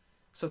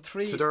 So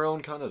 3 to their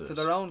own candidate. To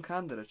their own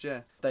candidate,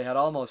 yeah. They had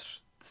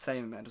almost the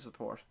same amount of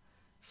support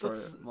for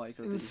That's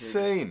Michael.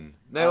 Insane.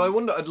 Now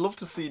I'd love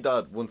to see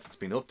that once it's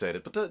been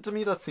updated, but to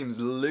me that seems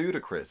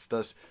ludicrous.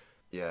 I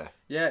don't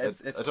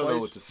know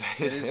what to say.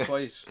 It is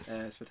quite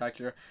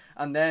spectacular.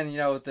 And then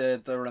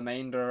the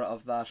remainder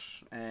of that,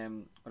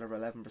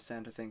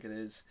 11% I think it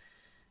is.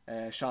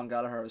 Sean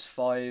Gallagher has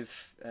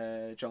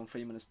 5, Joan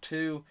Freeman has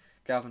 2,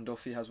 Gavin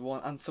Duffy has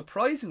 1, and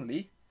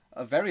surprisingly,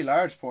 a very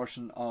large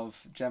portion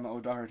of Gemma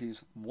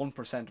O'Doherty's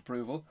 1%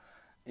 approval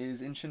is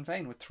in Sinn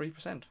Féin with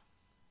 3%.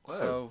 Wow.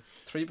 So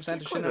 3%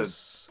 of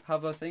Shinners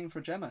have a thing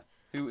for Gemma,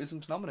 who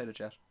isn't nominated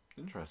yet.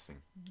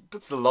 Interesting.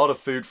 That's a lot of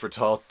food for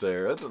thought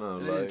there. I don't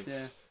know. It is,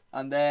 yeah.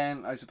 And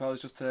then, I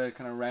suppose, just to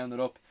kind of round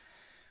it up,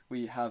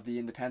 we have the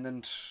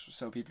independent.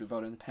 So people who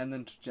vote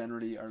independent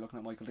generally are looking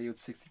at Michael D with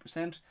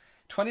 60%.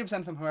 20%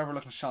 of them, however, are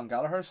looking at Sean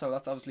Gallagher. So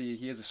that's obviously,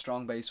 he has a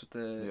strong base with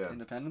the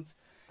independents.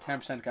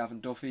 10%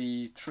 Gavin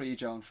Duffy, 3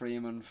 Joan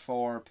Freeman,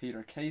 4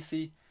 Peter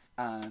Casey,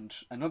 and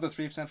another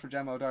 3% for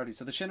Gemma O'Doherty.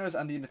 So the Shinners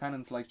and the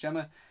independents like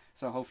Gemma,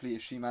 so hopefully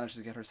if she manages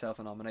to get herself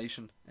a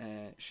nomination,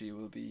 she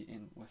will be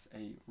in with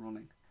a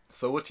running.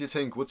 So what do you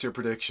think? What's your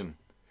prediction?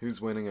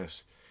 Who's winning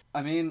it?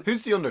 I mean...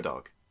 Who's the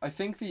underdog? I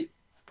think the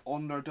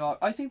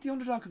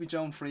underdog could be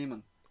Joan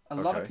Freeman. A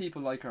lot of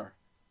people like her.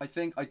 I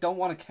don't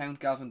want to count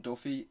Gavin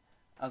Duffy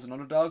as an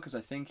underdog because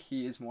I think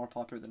he is more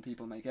popular than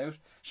people make out.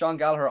 Sean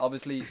Gallagher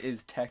obviously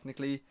is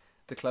technically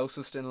the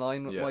closest in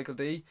line with Michael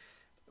D.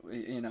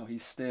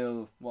 He's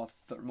still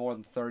more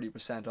than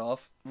 30%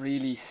 off.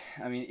 Really,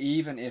 I mean,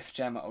 even if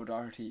Gemma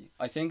O'Doherty,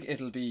 I think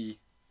it'll be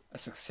a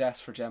success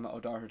for Gemma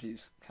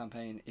O'Doherty's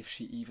campaign if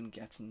she even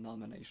gets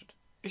nominated.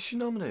 Is she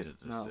nominated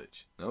at this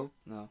stage? No?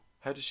 No.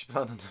 How does she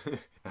plan on doing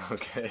it?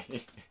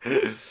 Okay.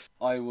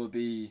 I will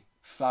be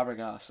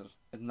flabbergasted.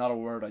 It's not a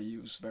word I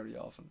use very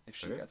often if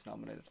she gets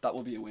nominated. That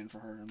will be a win for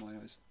her in my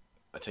eyes.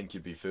 I think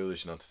you'd be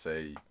foolish not to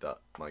say that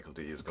Michael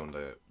D is going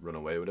to run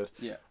away with it.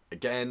 Yeah.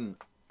 Again,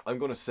 I'm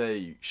going to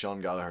say Sean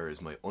Gallagher is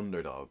my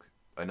underdog.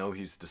 I know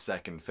he's the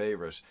second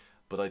favourite,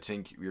 but I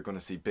think we're going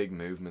to see big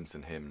movements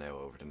in him now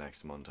over the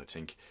next month. I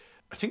think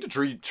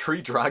the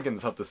three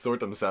dragons have to sort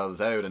themselves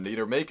out and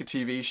either make a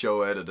TV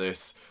show out of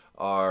this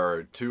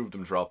or 2 of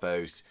them drop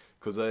out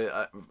Because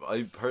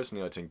I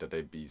personally, I think that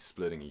they'd be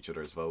splitting each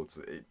other's votes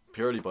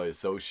purely by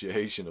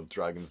association of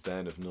Dragon's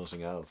Den, if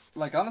nothing else.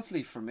 Like,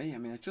 honestly, for me, I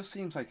mean, it just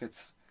seems like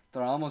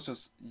they're almost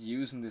just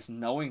using this,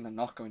 knowing they're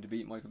not going to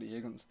beat Michael D.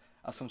 Higgins,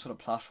 as some sort of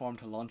platform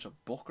to launch a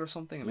book or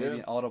something, and maybe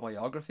an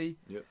autobiography.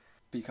 Yep.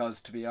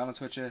 Because, to be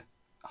honest with you,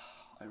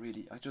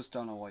 I just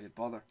don't know why you'd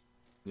bother.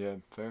 Yeah,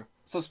 fair.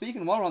 So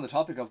speaking, while we're on the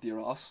topic of the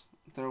Ross,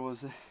 there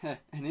was an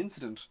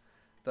incident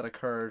that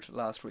occurred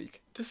last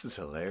week. This is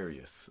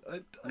hilarious.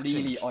 I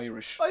Really think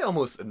Irish. I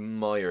almost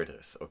admire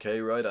this, okay,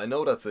 right? I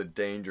know that's a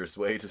dangerous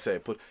way to say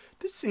it, but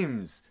this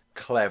seems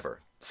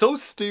clever. So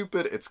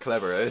stupid, it's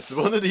clever. It's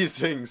one of these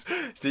things.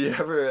 Do you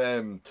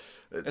ever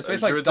It's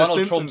basically like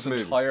Donald Trump's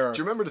entire... Do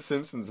you remember the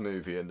Simpsons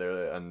movie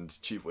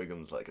and Chief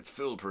Wiggum's like, it's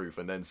foolproof,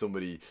 and then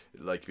somebody,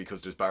 like,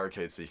 because there's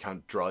barricades so you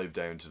can't drive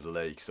down to the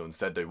lake, so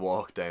instead they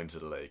walk down to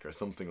the lake or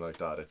something like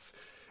that.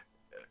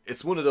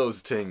 It's one of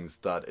those things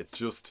that it's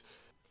just...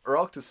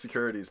 Oireachtas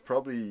security is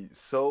probably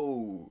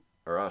so...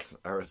 Aras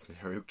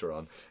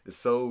Naructaron is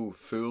so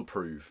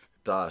foolproof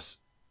that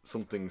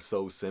something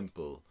so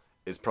simple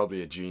is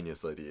probably a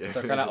genius idea.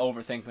 They're kind of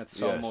overthinking it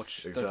so Yes,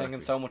 much. exactly. They're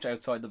thinking so much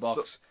outside the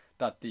box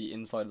that the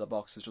inside of the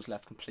box is just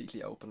left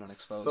completely open and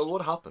exposed. So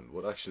what happened?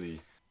 What actually...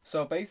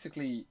 So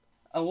basically,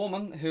 a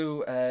woman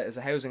who is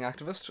a housing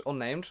activist,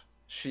 unnamed,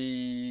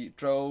 she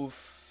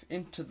drove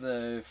into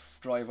the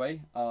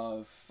driveway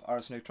of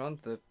Áras an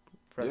Uachtaráin, the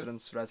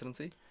president's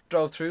residency.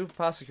 Drove through,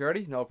 past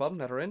security, no problem,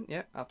 let her in,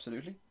 yeah,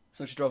 absolutely.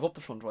 So she drove up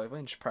the front driveway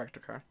and she parked her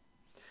car.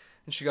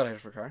 And she got out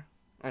of her car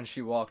and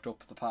she walked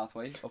up the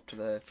pathway up to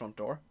the front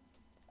door.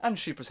 And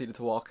she proceeded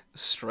to walk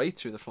straight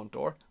through the front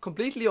door,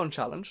 completely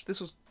unchallenged.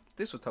 This was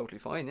totally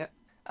fine, yeah.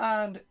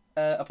 And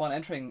upon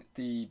entering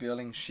the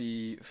building,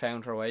 she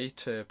found her way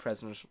to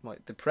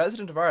the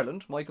President of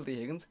Ireland, Michael D.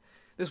 Higgins.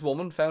 This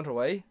woman found her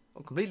way,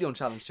 completely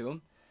unchallenged to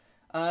him.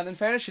 And in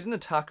fairness, she didn't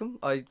attack him.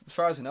 As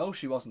far as I know,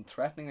 she wasn't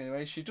threatening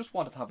anyway. She just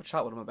wanted to have a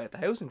chat with him about the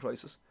housing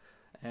crisis.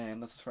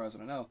 And that's as far as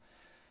I know.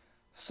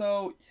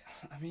 So,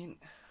 I mean,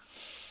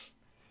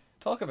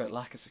 talk about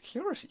lack of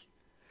security.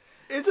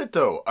 Is it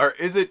though? Or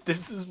is it...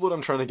 This is what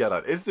I'm trying to get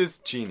at. Is this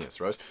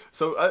genius, right?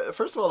 So,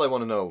 first of all, I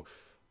want to know,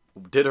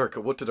 what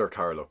did her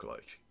car look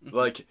like? Mm-hmm.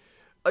 Like,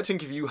 I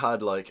think if you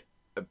had, like,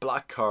 a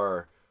black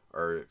car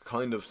or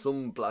kind of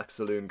some black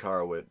saloon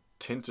car with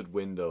tinted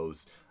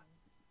windows...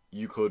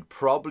 You could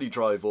probably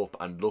drive up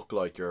and look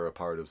like you're a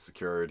part of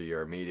security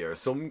or media or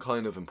some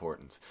kind of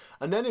importance.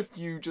 And then if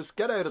you just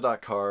get out of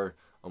that car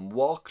and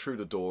walk through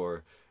the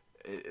door,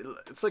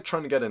 it's like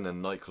trying to get in a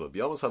nightclub.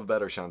 You almost have a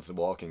better chance of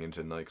walking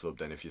into a nightclub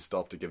than if you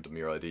stop to give them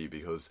your ID,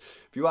 because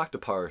if you act the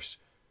part,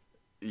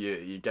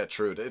 you get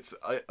through it.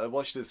 I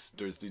watched this,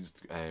 there's these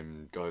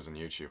guys on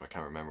YouTube, I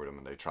can't remember them,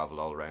 and they travel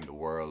all around the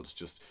world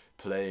just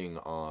playing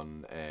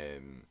on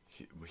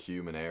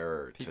human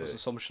error, people's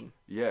assumption,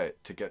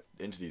 to get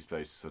into these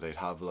places. So they'd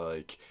have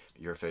like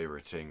your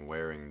favorite thing,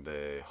 wearing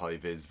the high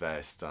vis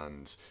vest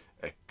and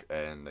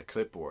a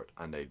clipboard,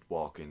 and they'd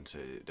walk up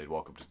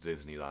to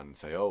Disneyland and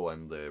say, "Oh,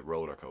 I'm the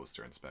roller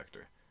coaster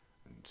inspector."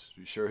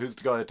 And sure, who's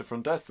the guy at the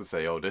front desk to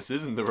say, "Oh, this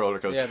isn't the roller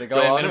coaster"? Yeah, the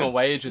guy at minimum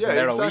wage is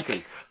there exactly. a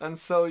week. And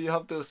so you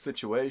have this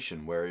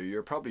situation where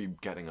you're probably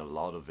getting a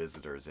lot of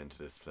visitors into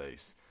this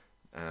place,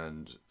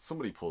 and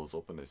somebody pulls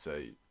up and they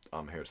say,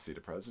 "I'm here to see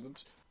the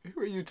president." Who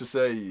are you to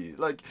say?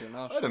 Like,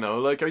 I don't know.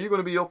 Like, are you going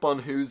to be up on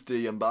who's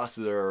the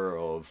ambassador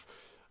of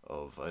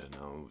I don't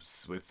know,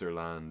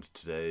 Switzerland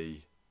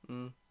today?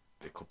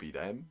 It could be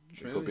them.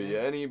 True, it could be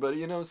anybody,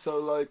 you know. So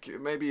like,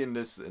 maybe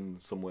in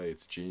some way,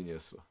 it's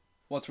genius.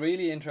 What's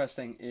really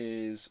interesting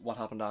is what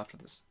happened after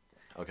this.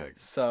 Okay.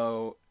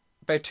 So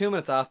about 2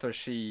 minutes after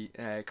she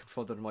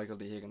confronted Michael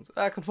D. Higgins,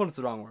 confronted's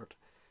the wrong word.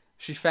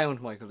 She found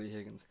Michael D.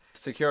 Higgins.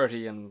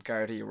 Security and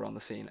Gardaí were on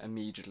the scene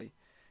immediately.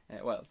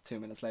 2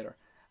 minutes later.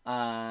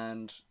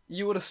 And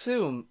you would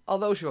assume,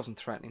 although she wasn't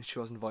threatening, she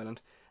wasn't violent,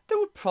 there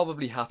would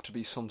probably have to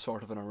be some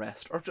sort of an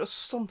arrest, or just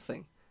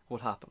something would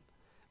happen.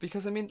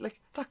 Because, I mean, like,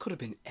 that could have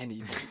been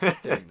anybody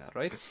doing that,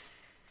 right?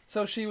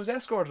 So she was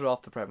escorted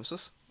off the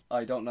premises.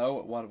 I don't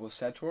know what was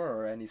said to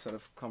her or any sort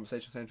of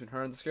conversation between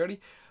her and the security,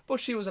 but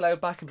she was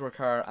allowed back into her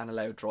car and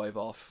allowed drive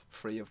off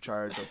free of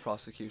charge or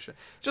prosecution.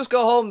 Just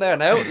go home there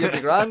now, you'll be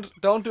grand.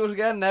 Don't do it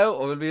again now,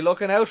 or we'll be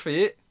looking out for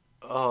you.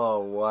 Oh,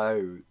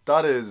 wow.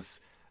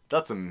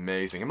 That's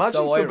amazing. Imagine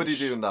So somebody Irish.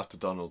 doing that to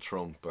Donald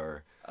Trump,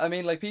 or... I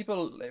mean, like,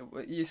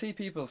 you see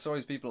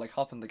stories of people like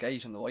hopping the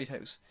gate in the White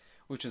House,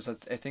 which is, I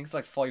think it's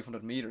like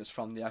 500 metres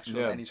from the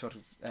actual any sort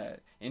of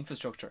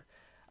infrastructure,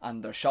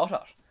 and they're shot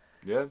at.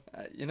 Yeah.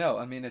 You know,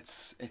 I mean,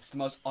 it's the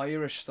most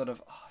Irish sort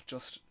of, I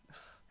just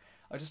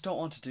don't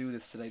want to do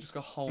this today, just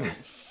go home.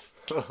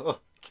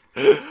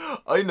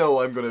 I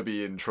know I'm going to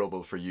be in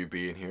trouble for you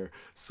being here,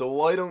 so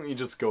why don't you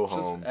just go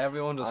home?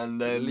 Everyone just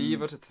and then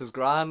leave it, it's his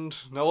grand,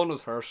 no one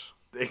was hurt.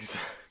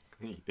 Exactly.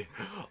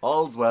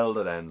 All's well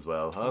that ends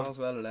well, huh? All's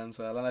well, it ends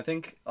well. And I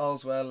think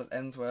all's well, it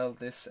ends well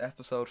this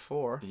episode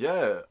 4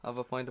 Yeah. of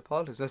A Pint of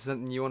Politics. Is this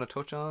something you want to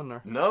touch on?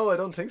 Or? No, I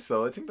don't think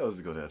so. I think that was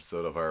a good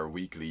episode of our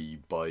weekly,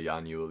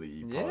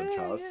 bi-annually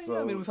podcast.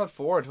 So I mean, we've had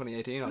 4 in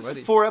 2018 this already.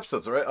 is 4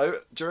 episodes, right?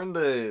 During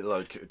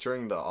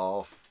the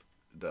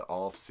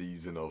off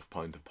season of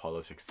Pint of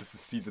Politics. This is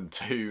season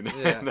 2 now.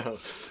 Yeah. No,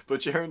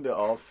 but during the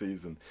off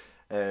season,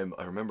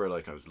 I remember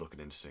I was looking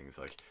into things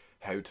like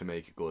how to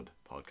make a good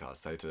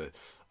podcast,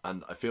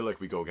 and I feel like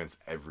we go against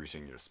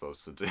everything you're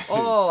supposed to do.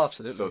 Oh,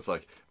 absolutely. So it's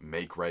like,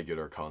 make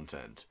regular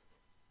content.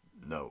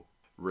 No.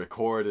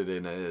 Record it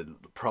in a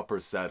proper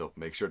setup.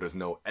 Make sure there's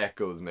no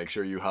echoes. Make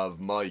sure you have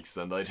mics.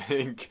 And I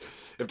think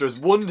if there's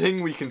one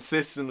thing we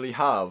consistently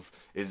have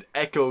is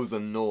echoes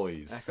and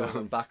noise. Echoes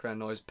and background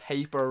noise,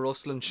 paper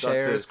rustling, That's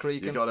chairs it.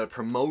 creaking. You gotta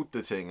promote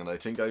the thing, and I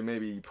think I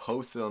maybe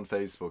posted on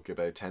Facebook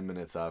about 10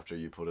 minutes after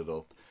you put it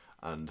up,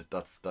 and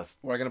that's.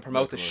 We're gonna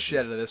promote the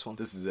shit out of this one.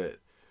 This is it.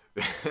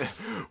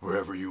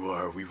 Wherever you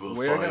are, we will.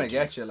 We're find gonna you.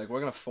 get you. Like, we're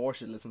gonna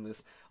force you to listen to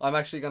this. I'm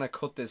actually gonna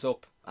cut this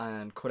up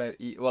and cut out.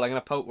 Well,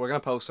 we're gonna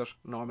post it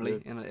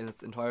normally in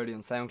its entirety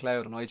on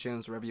SoundCloud and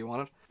iTunes, wherever you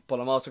want it. But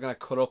I'm also gonna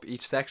cut up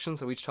each section,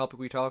 so each topic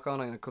we talk on,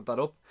 I'm gonna cut that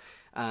up,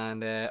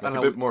 and I Make don't it a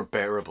know, bit more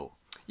bearable.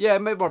 yeah,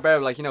 maybe more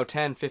better, like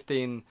 10,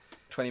 15,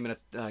 20 minute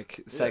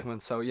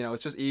segments. So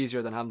it's just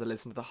easier than having to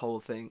listen to the whole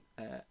thing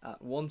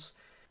at once.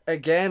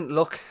 Again,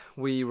 look,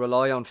 we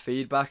rely on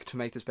feedback to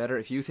make this better.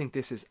 If you think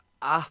this is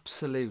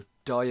absolute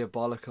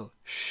diabolical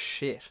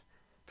shit,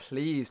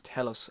 please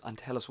tell us, and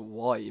tell us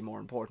why, more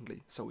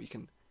importantly, so we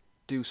can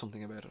do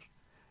something about it,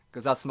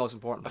 because that's the most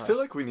important part. I feel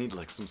like we need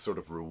some sort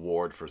of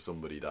reward for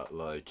somebody that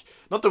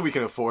not that we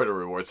can afford a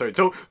reward. Sorry,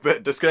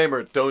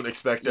 disclaimer, don't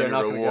expect You're any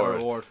not gonna get a reward.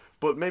 reward.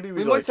 But maybe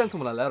We might send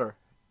someone a letter.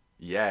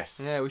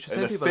 Yes. Yeah, we should an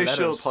send people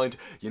official letters. point.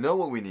 You know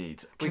what we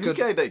need? We We could-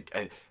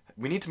 get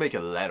we need to make a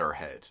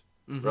letterhead,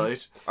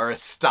 right? Or a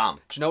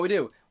stamp. Do you know what we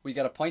do? We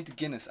get a pint of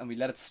Guinness and we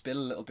let it spill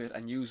a little bit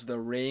and use the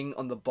ring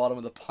on the bottom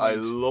of the I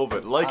pint. love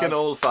it, like an As-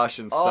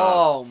 old-fashioned stamp.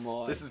 Oh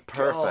my! This is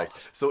perfect.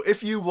 God. So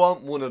if you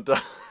want one of those,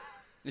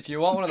 If you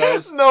want one of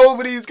those,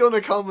 nobody's gonna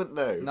comment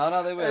now.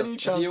 no, they will. Any If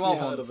chance you we want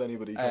had one, of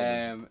anybody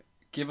commenting?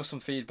 give us some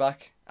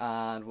feedback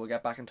and we'll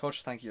get back in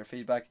touch. Thank you for your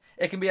feedback.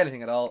 It can be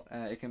anything at all.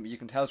 You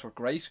can tell us we're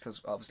great,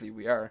 because obviously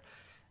we are.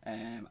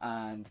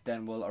 And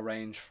then we'll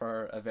arrange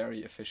for a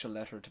very official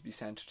letter to be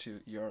sent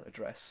to your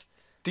address.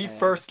 The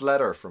first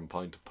letter from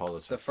Pint of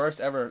Politics. The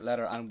first ever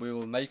letter, and we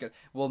will make it.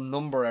 We'll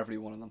number every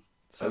one of them,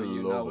 so I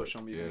you love know it, which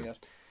one you're gonna yeah.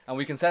 get. And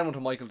we can send one to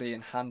Michael D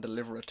and hand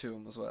deliver it to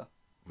him as well.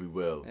 We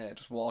will. Yeah,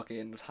 just walk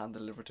in, just hand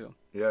deliver to him.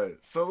 Yeah.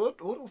 So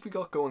what have we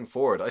got going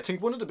forward? I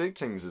think one of the big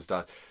things is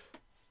that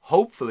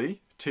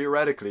hopefully,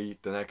 theoretically,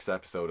 the next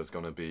episode is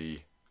going to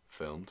be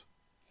filmed.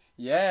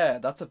 Yeah,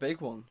 that's a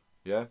big one.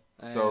 Yeah.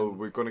 So Um,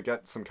 we're going to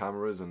get some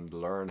cameras and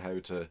learn how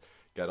to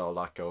get all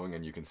that going,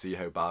 and you can see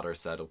how bad our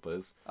setup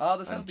is. Oh,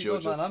 this And will be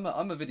good, judge man. us.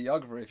 I'm a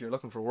videographer. If you're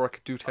looking for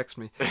work, do text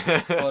me.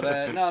 But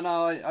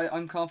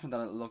I'm confident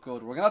that it'll look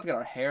good. We're gonna have to get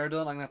our hair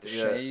done. I'm gonna have to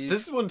shave.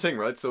 This is one thing,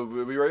 right? So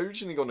we were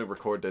originally going to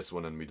record this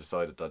one, and we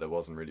decided that it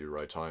wasn't really the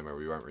right time, or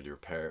we weren't really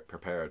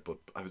prepared. But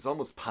I was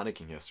almost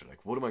panicking yesterday.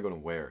 Like, what am I going to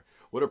wear?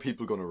 What are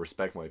people going to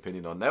respect my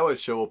opinion on? Now I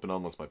show up in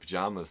almost my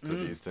pajamas to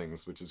these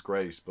things, which is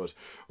great. But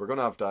we're going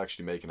to have to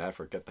actually make an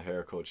effort, get the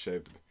haircut,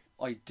 shaved.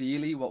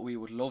 Ideally, what we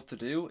would love to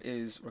do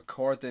is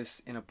record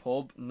this in a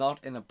pub, not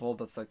in a pub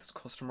that's like there's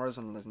customers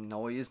and there's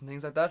noise and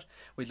things like that.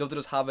 We'd love to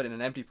just have it in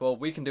an empty pub.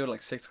 We can do it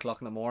like 6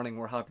 o'clock in the morning.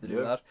 We're happy to do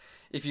Yeah. that.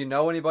 If you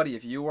know anybody,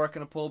 if you work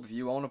in a pub, if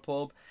you own a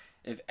pub,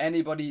 if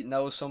anybody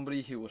knows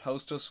somebody who would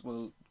host us,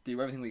 we'll do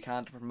everything we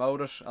can to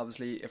promote it.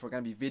 Obviously, if we're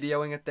going to be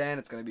videoing it, then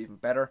it's going to be even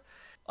better.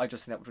 I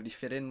just think that would really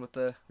fit in with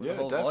the Yeah,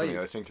 whole definitely.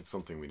 vibe. I think it's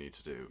something we need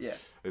to do. Yeah.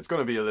 It's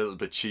going to be a little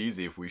bit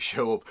cheesy if we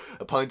show up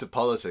a pint of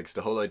politics.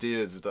 The whole idea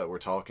is that we're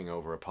talking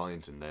over a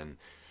pint and then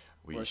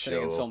we We're show sitting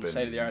in up some in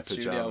state-of-the-art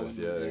studio pajamas.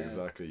 and- Yeah, yeah.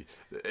 exactly.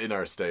 In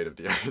our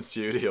state-of-the-art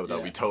studio that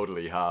Yeah. we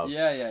totally have.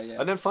 Yeah.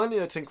 And then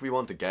finally, I think we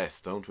want a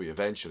guest, don't we?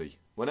 Eventually,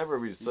 whenever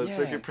we. So if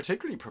Yeah. you're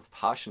particularly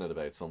passionate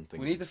about something,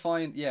 we need to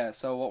find,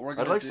 so what we're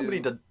going I'd to like do... somebody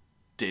that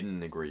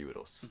didn't agree with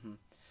us.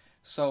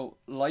 So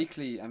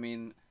likely, I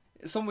mean,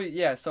 so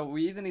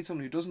we either need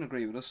someone who doesn't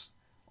agree with us,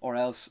 or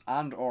else,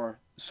 or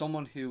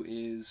someone who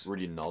is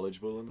Really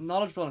knowledgeable in it.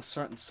 knowledgeable on a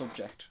certain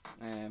subject.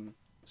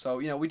 So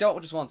we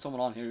don't just want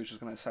someone on here who's just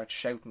going to start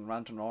shouting,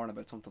 ranting, roaring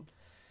about something,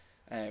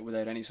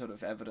 without any sort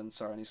of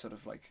evidence or any sort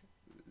of like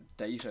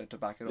data to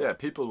back it up. Yeah,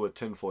 people with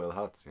tinfoil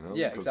hats,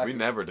 Yeah, because exactly. we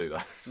never do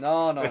that.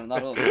 No, not us.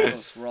 Not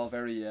us. We're all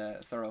very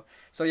thorough.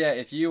 So yeah,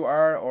 if you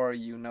are or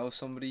you know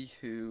somebody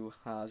who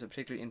has a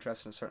particular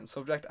interest in a certain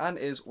subject and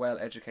is well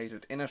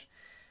educated in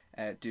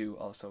it, do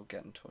also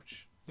get in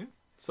touch.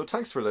 So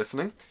thanks for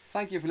listening.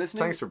 Thank you for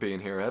listening. Thanks for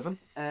being here, Evan.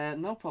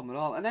 No problem at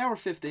all. An hour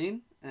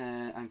 15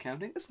 and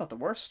counting. It's not the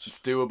worst. It's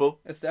doable.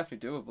 It's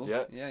definitely doable.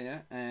 Yeah.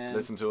 Yeah.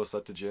 Listen to us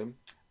at the gym.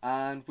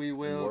 And we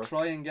will Work.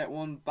 try and get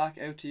one back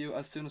out to you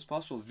as soon as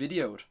possible,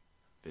 videoed.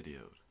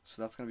 Videoed.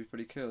 So that's going to be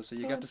pretty cool. So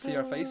you get to see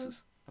our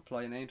faces.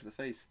 Apply a name to the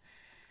face.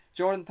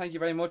 Jordan, thank you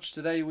very much.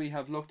 Today we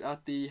have looked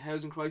at the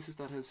housing crisis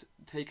that has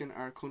taken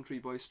our country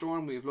by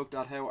storm. We have looked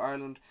at how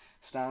Ireland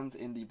stands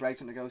in the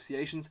Brexit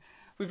negotiations.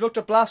 We've looked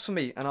at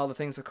blasphemy and all the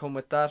things that come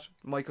with that,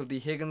 Michael D.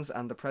 Higgins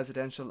and the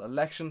presidential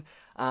election,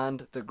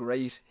 and the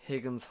great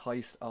Higgins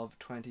heist of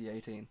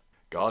 2018.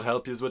 God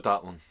help yous with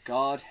that one.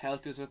 God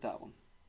help us with that one.